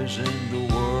cowboys in the world.